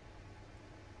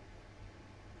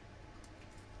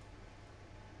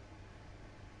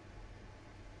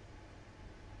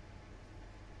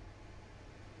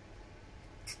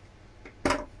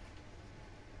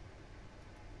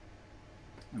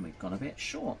 And we've gone a bit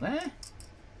short there.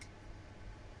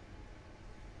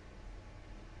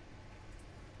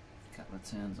 A couple of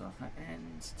turns off that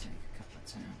end, take a couple of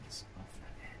turns off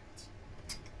that end.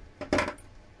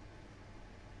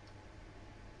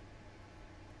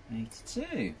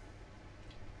 82.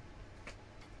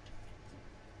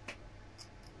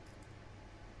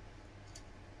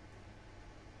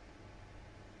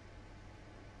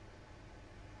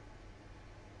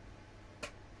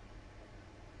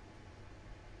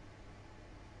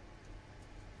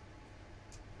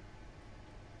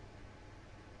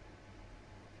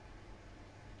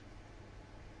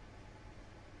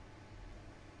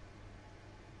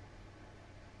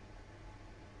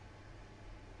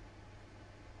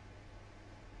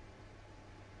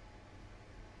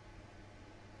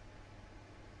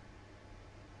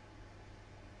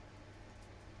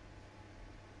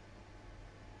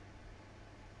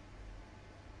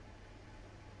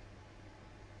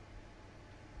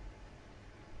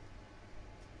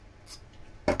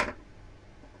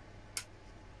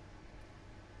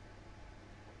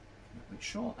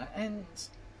 Short at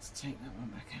ends. Let's take that one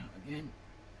back out again.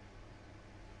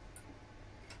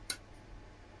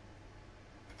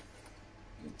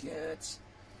 Good, good.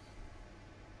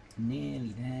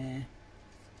 Nearly there.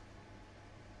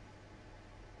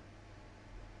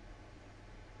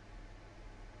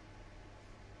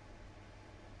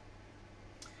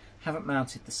 Haven't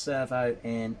mounted the servo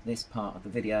in this part of the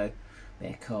video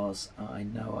because I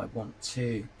know I want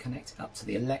to connect it up to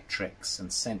the electrics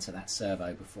and centre that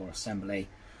servo before assembly,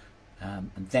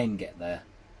 and then get the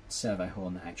servo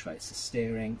horn that actuates the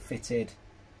steering fitted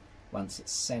once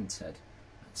it's centred,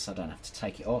 so I don't have to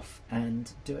take it off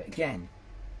and do it again.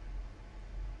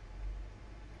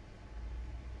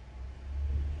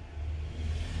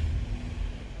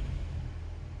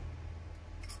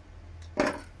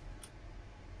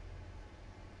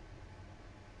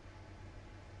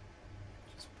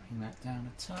 Bring that down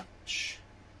a touch.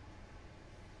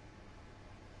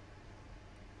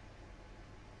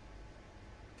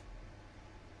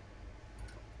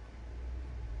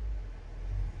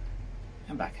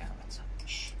 And back out a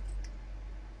touch.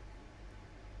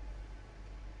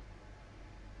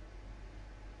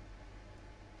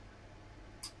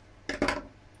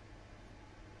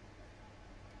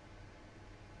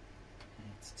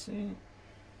 Two.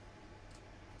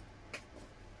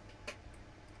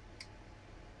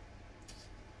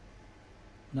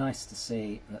 Nice to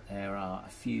see that there are a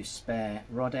few spare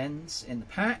rod ends in the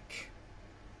pack.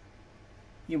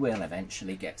 You will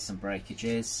eventually get some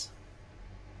breakages,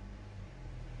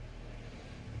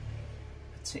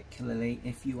 particularly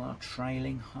if you are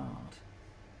trailing hard.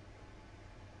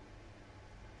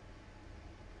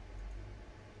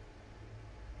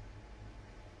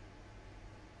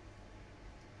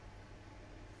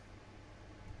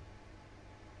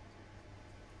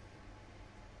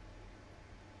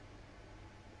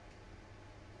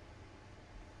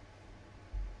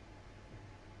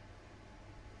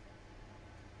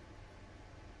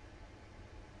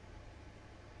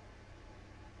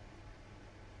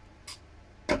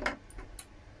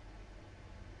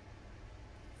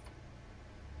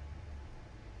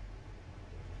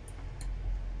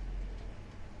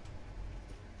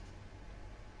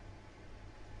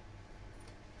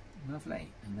 Lovely,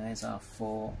 and there's our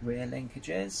 4 rear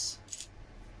linkages,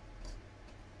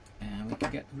 and we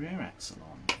can get the rear axle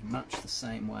on in much the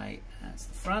same way as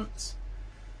the front.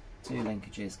 2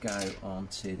 linkages go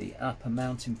onto the upper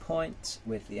mounting point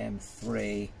with the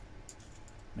M3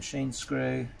 machine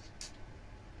screw,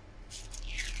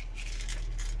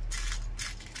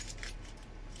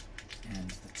 and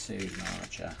the 2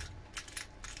 larger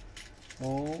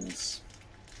balls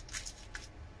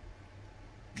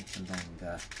with the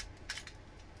longer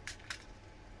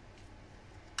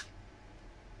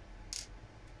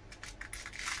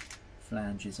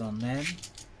flanges on them.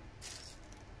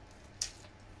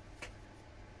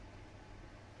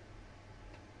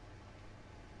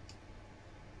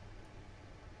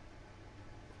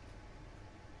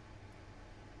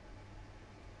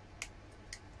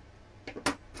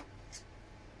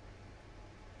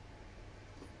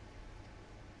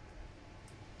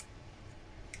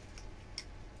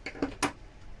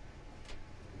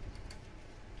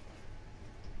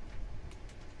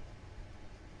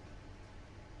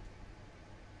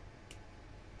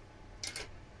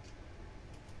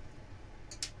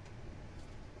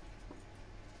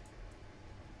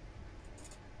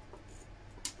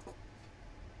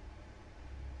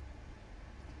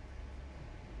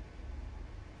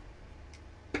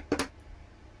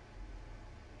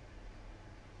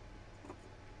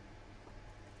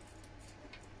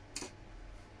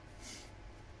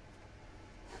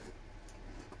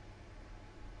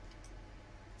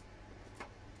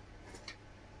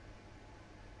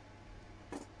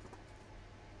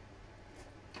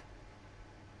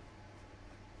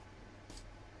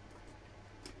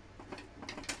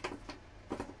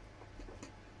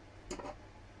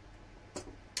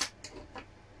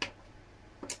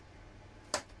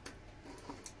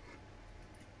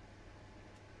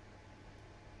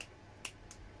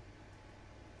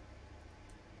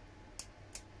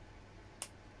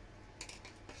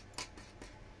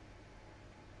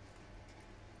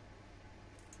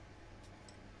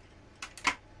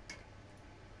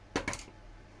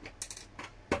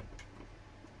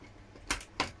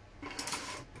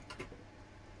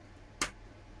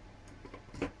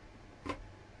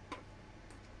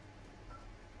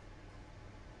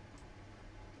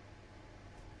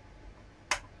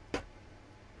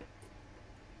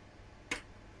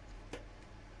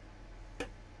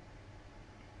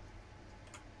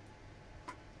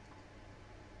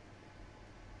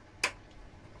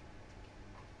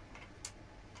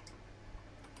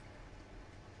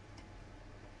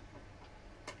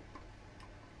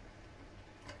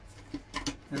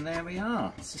 And there we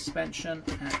are, suspension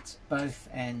at both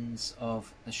ends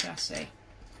of the chassis.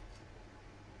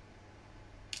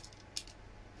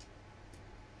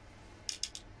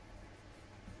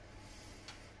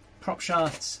 Prop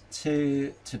shafts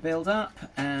to build up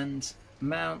and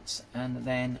mount, and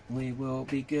then we will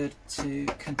be good to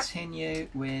continue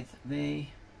with the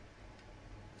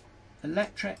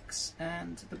electrics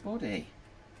and the body.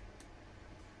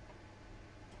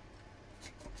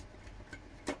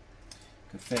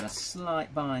 Could feel a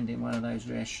slight bind in one of those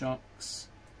rear shocks,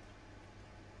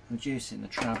 reducing the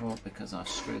travel because I've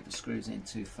screwed the screws in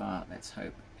too far. Let's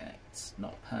hope it's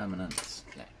not permanent.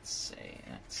 Let's see,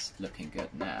 it's looking good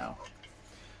now.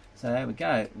 So there we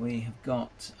go, we have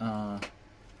got our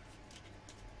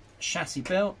chassis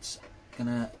built.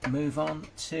 Gonna move on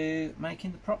to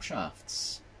making the prop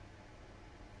shafts.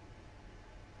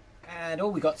 And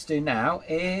all we've got to do now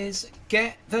is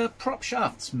get the prop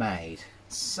shafts made.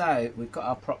 So we've got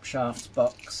our prop shafts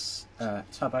box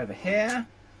tub over here,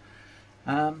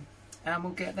 and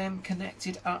we'll get them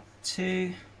connected up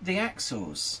to the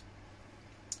axles.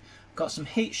 Got some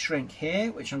heat shrink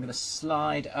here, which I'm going to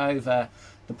slide over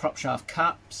the prop shaft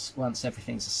cups once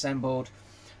everything's assembled,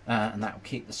 and that will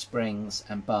keep the springs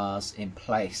and bars in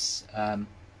place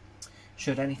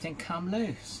should anything come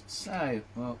loose. So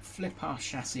we'll flip our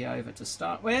chassis over to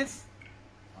start with.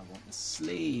 I want the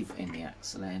sleeve in the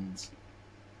axle end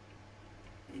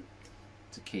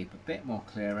to keep a bit more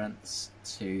clearance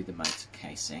to the motor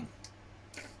casing.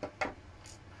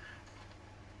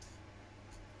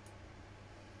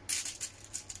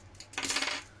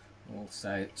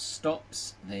 Also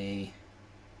stops the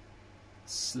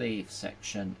sleeve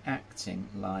section acting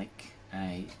like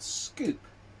a scoop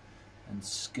and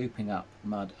scooping up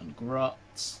mud and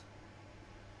grot,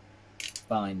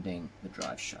 binding the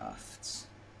drive shafts.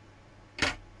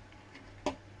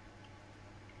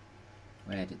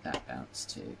 Where did that bounce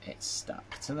to? It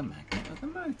stuck to the magnet of the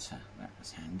motor. That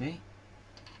was handy.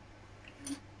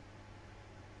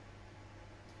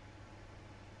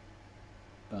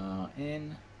 Bar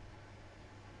in.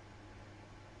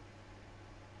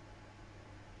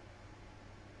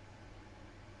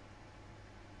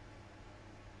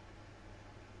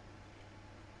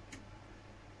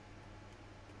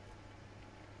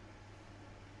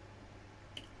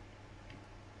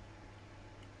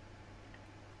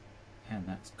 And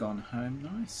that's gone home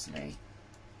nicely.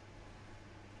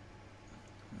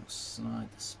 We'll slide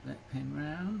the split pin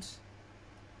round.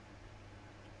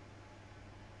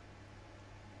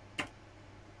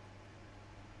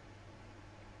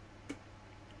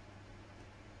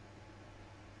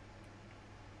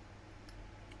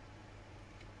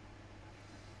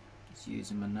 Just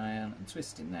using my nail and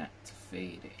twisting that to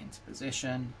feed it into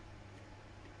position.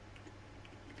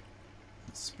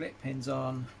 The split pin's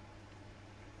on.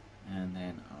 And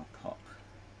then I'll pop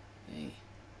the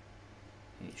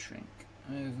heat shrink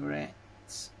over it.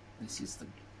 This is the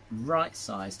right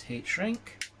sized heat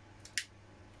shrink.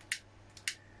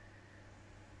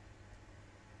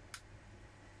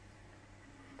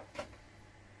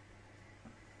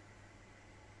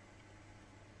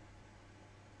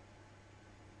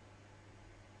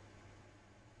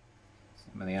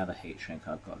 Some of the other heat shrink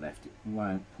I've got left, it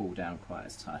won't pull down quite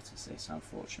as tight as this,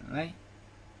 unfortunately.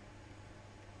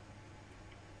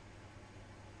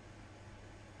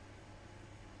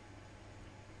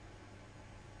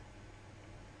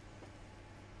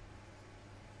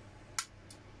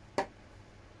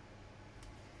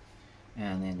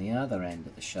 And then the other end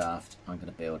of the shaft I'm going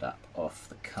to build up off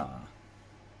the car.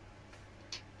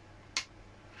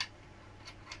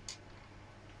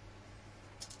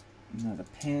 Another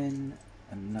pin,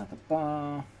 another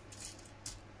bar,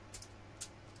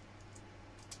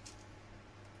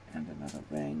 and another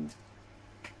ring.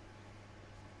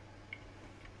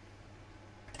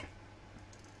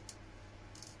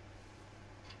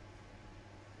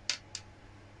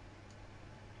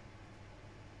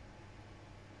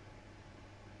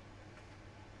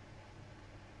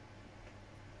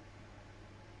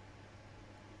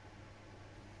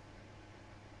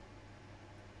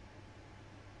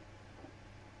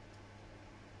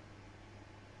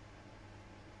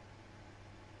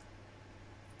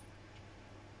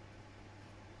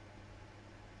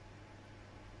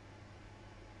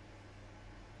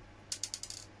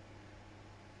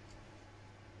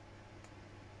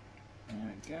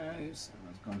 Goes, and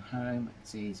I've gone home.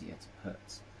 It's easier to put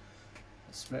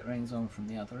the split rings on from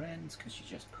the other ends because you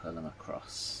just pull them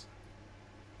across.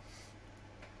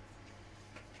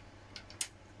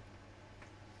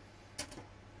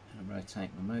 And I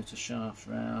rotate my motor shaft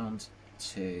round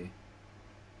to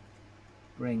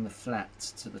bring the flat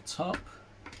to the top.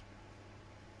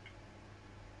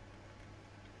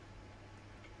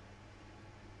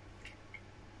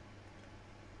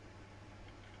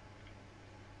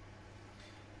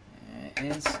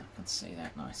 is. I can see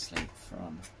that nicely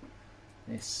from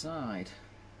this side.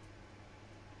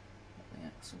 Put the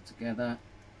axle together,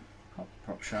 pop the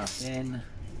prop shaft in,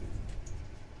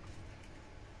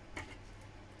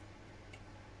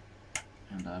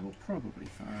 and I will probably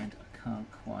find I can't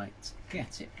quite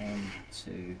get it on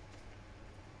to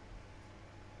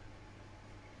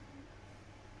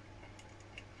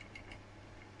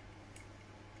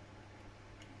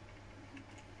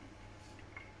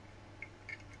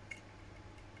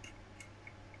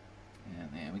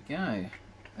go.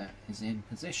 That is in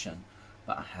position,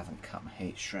 but I haven't cut my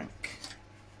heat shrink.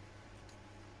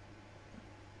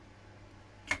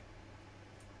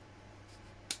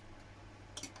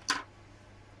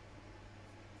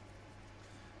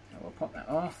 I will pop that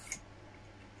off,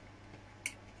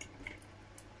 put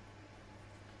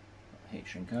the heat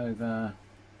shrink over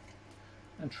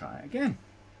and try it again.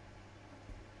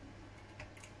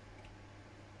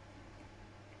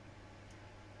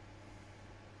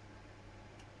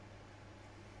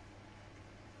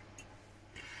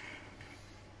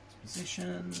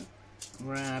 Position,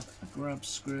 grab a grub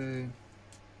screw,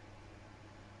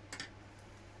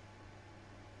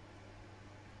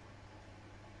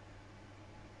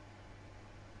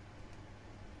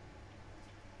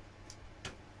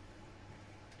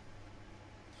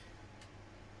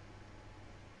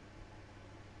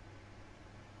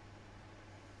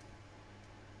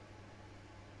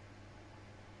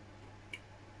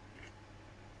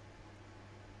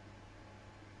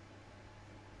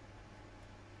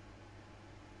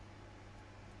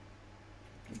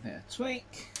 give it a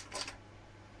tweak.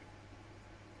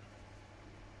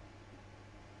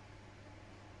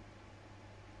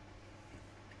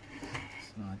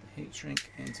 Slide the heat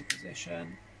shrink into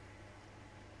position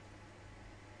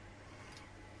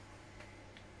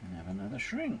and have another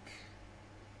shrink.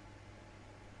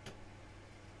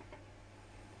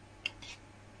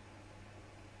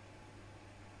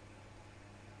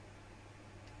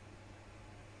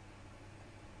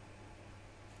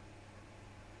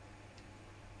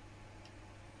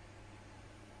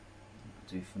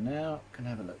 Do for now. Can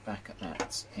have a look back at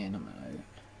that in a mo.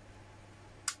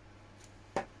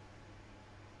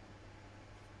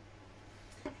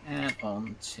 And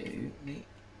on to the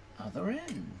other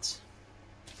end.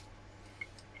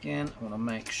 Again, I want to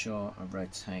make sure I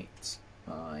rotate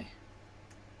my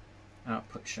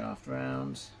output shaft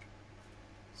round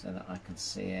so that I can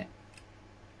see it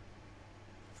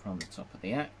from the top of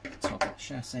the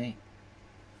chassis.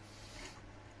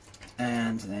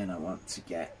 And then I want to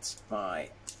get my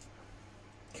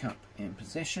cup in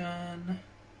position.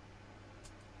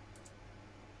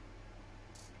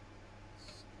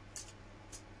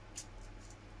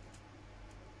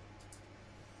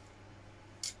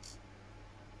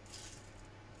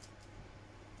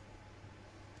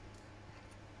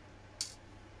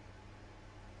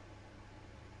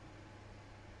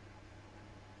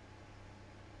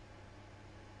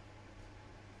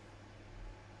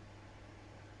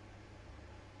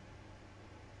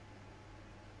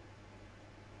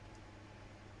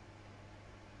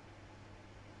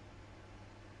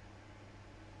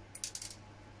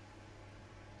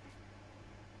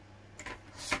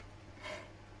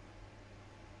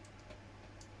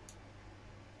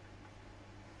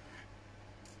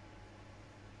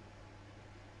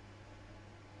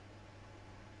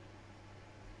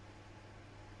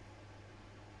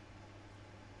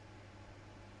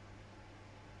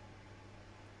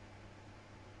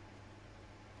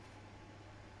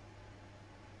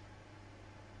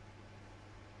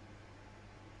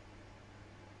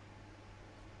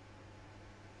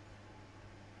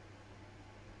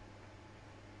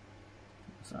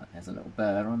 So there's a little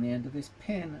burr on the end of this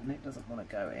pin and it doesn't want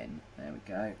to go in. There we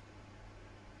go.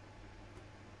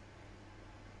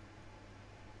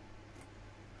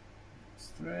 It's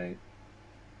through.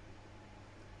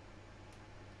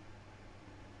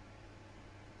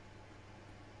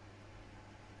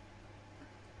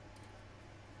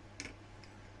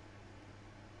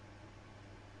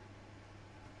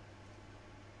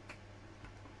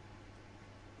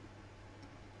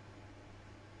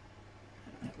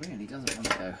 Really doesn't want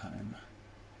to go home.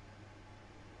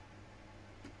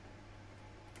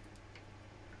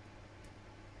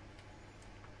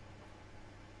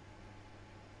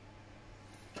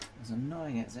 As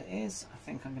annoying as it is, I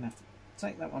think I'm going to have to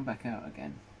take that one back out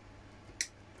again.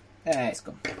 There, it's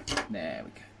gone. There we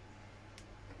go.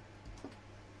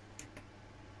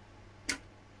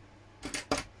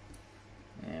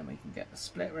 And we can get the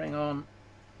split ring on.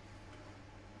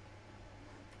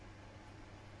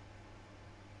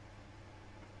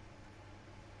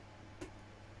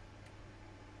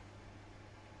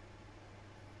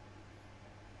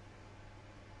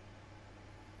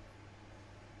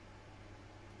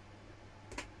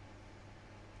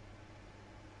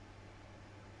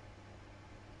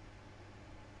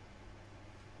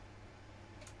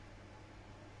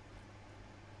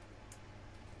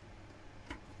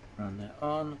 run that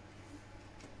on.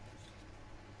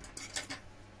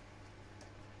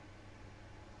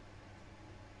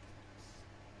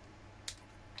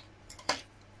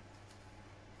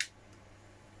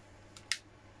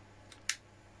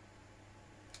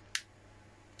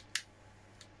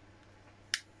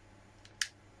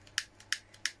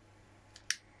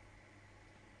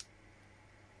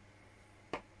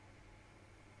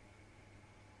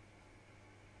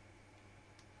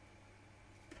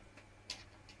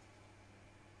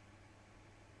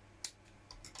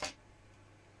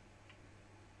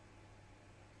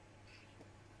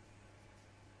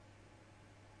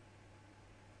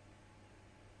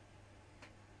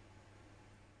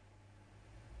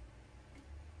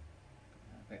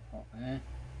 A bit hot there.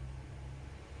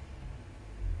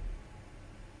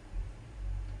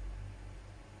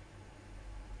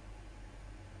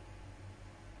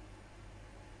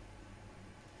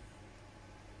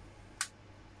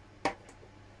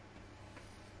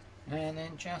 And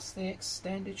then just the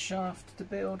extended shaft to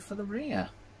build for the rear.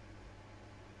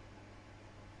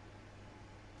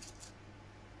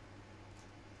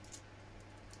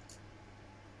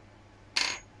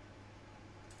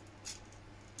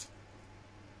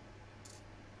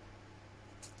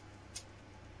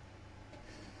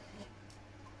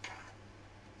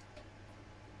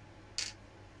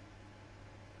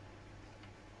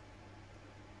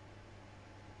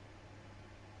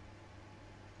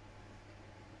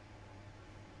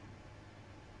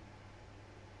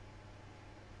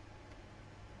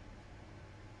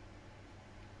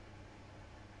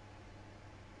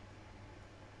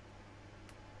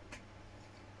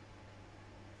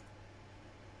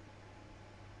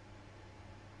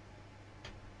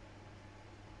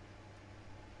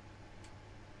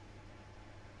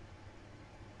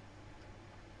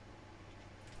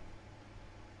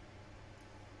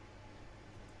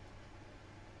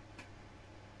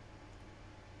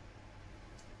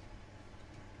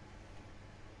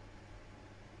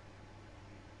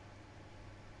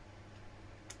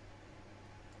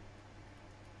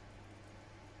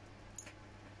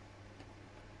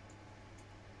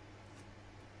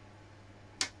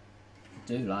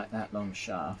 Do like that long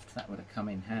shaft. That would have come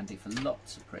in handy for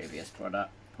lots of previous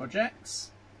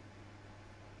projects.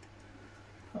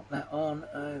 Pop that on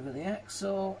over the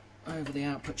axle, over the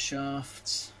output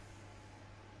shafts,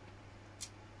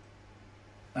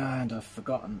 and I've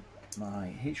forgotten my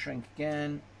heat shrink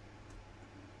again.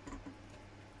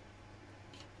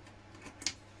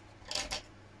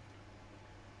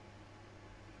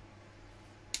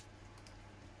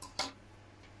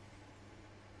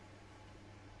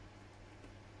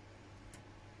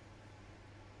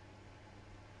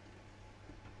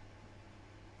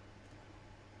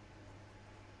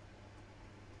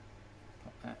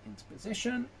 That into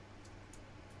position.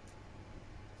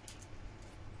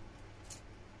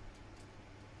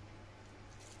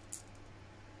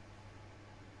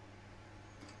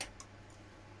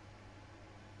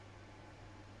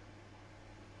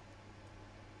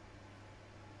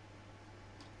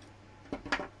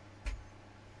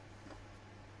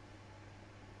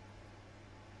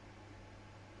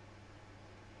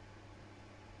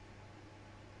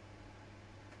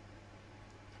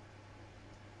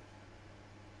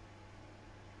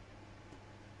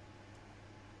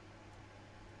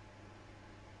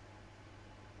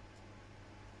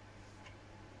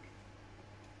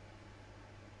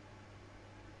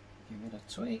 Give it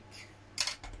a tweak.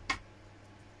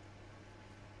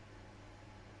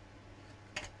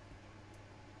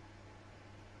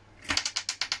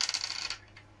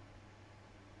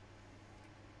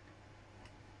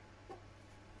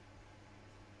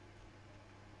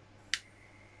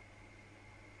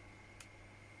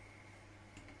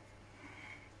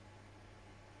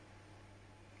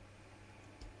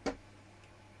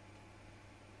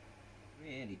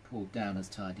 Really pulled down as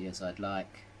tidy as I'd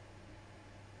like.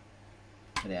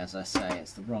 But as I say,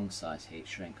 it's the wrong size heat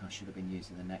shrink. I should have been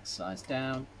using the next size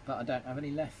down, but I don't have any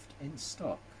left in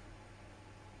stock.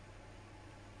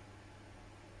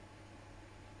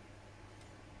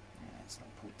 Yeah, it's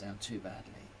not pulled down too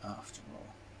badly after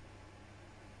all.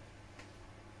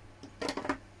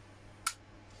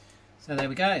 So there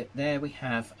we go. There we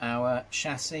have our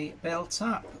chassis built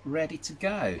up, ready to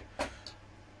go.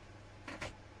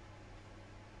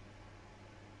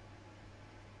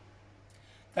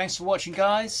 Thanks for watching,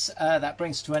 guys. That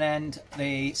brings to an end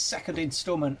the second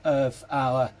instalment of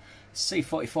our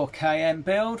C44KM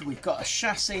build. We've got a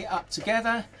chassis up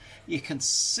together. You can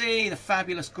see the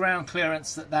fabulous ground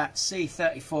clearance that that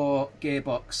C34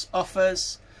 gearbox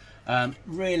offers.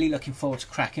 Really looking forward to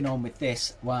cracking on with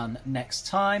this one next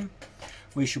time.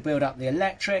 We shall build up the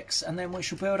electrics, and then we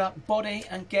shall build up body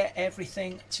and get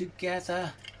everything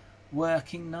together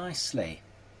working nicely.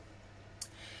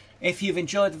 If you've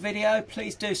enjoyed the video,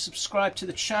 please do subscribe to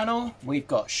the channel. We've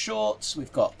got shorts,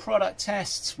 we've got product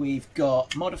tests, we've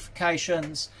got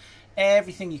modifications,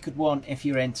 everything you could want if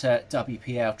you're into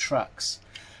WPL trucks.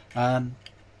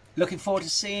 Looking forward to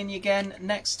seeing you again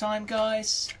next time,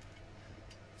 guys.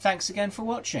 Thanks again for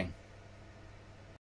watching.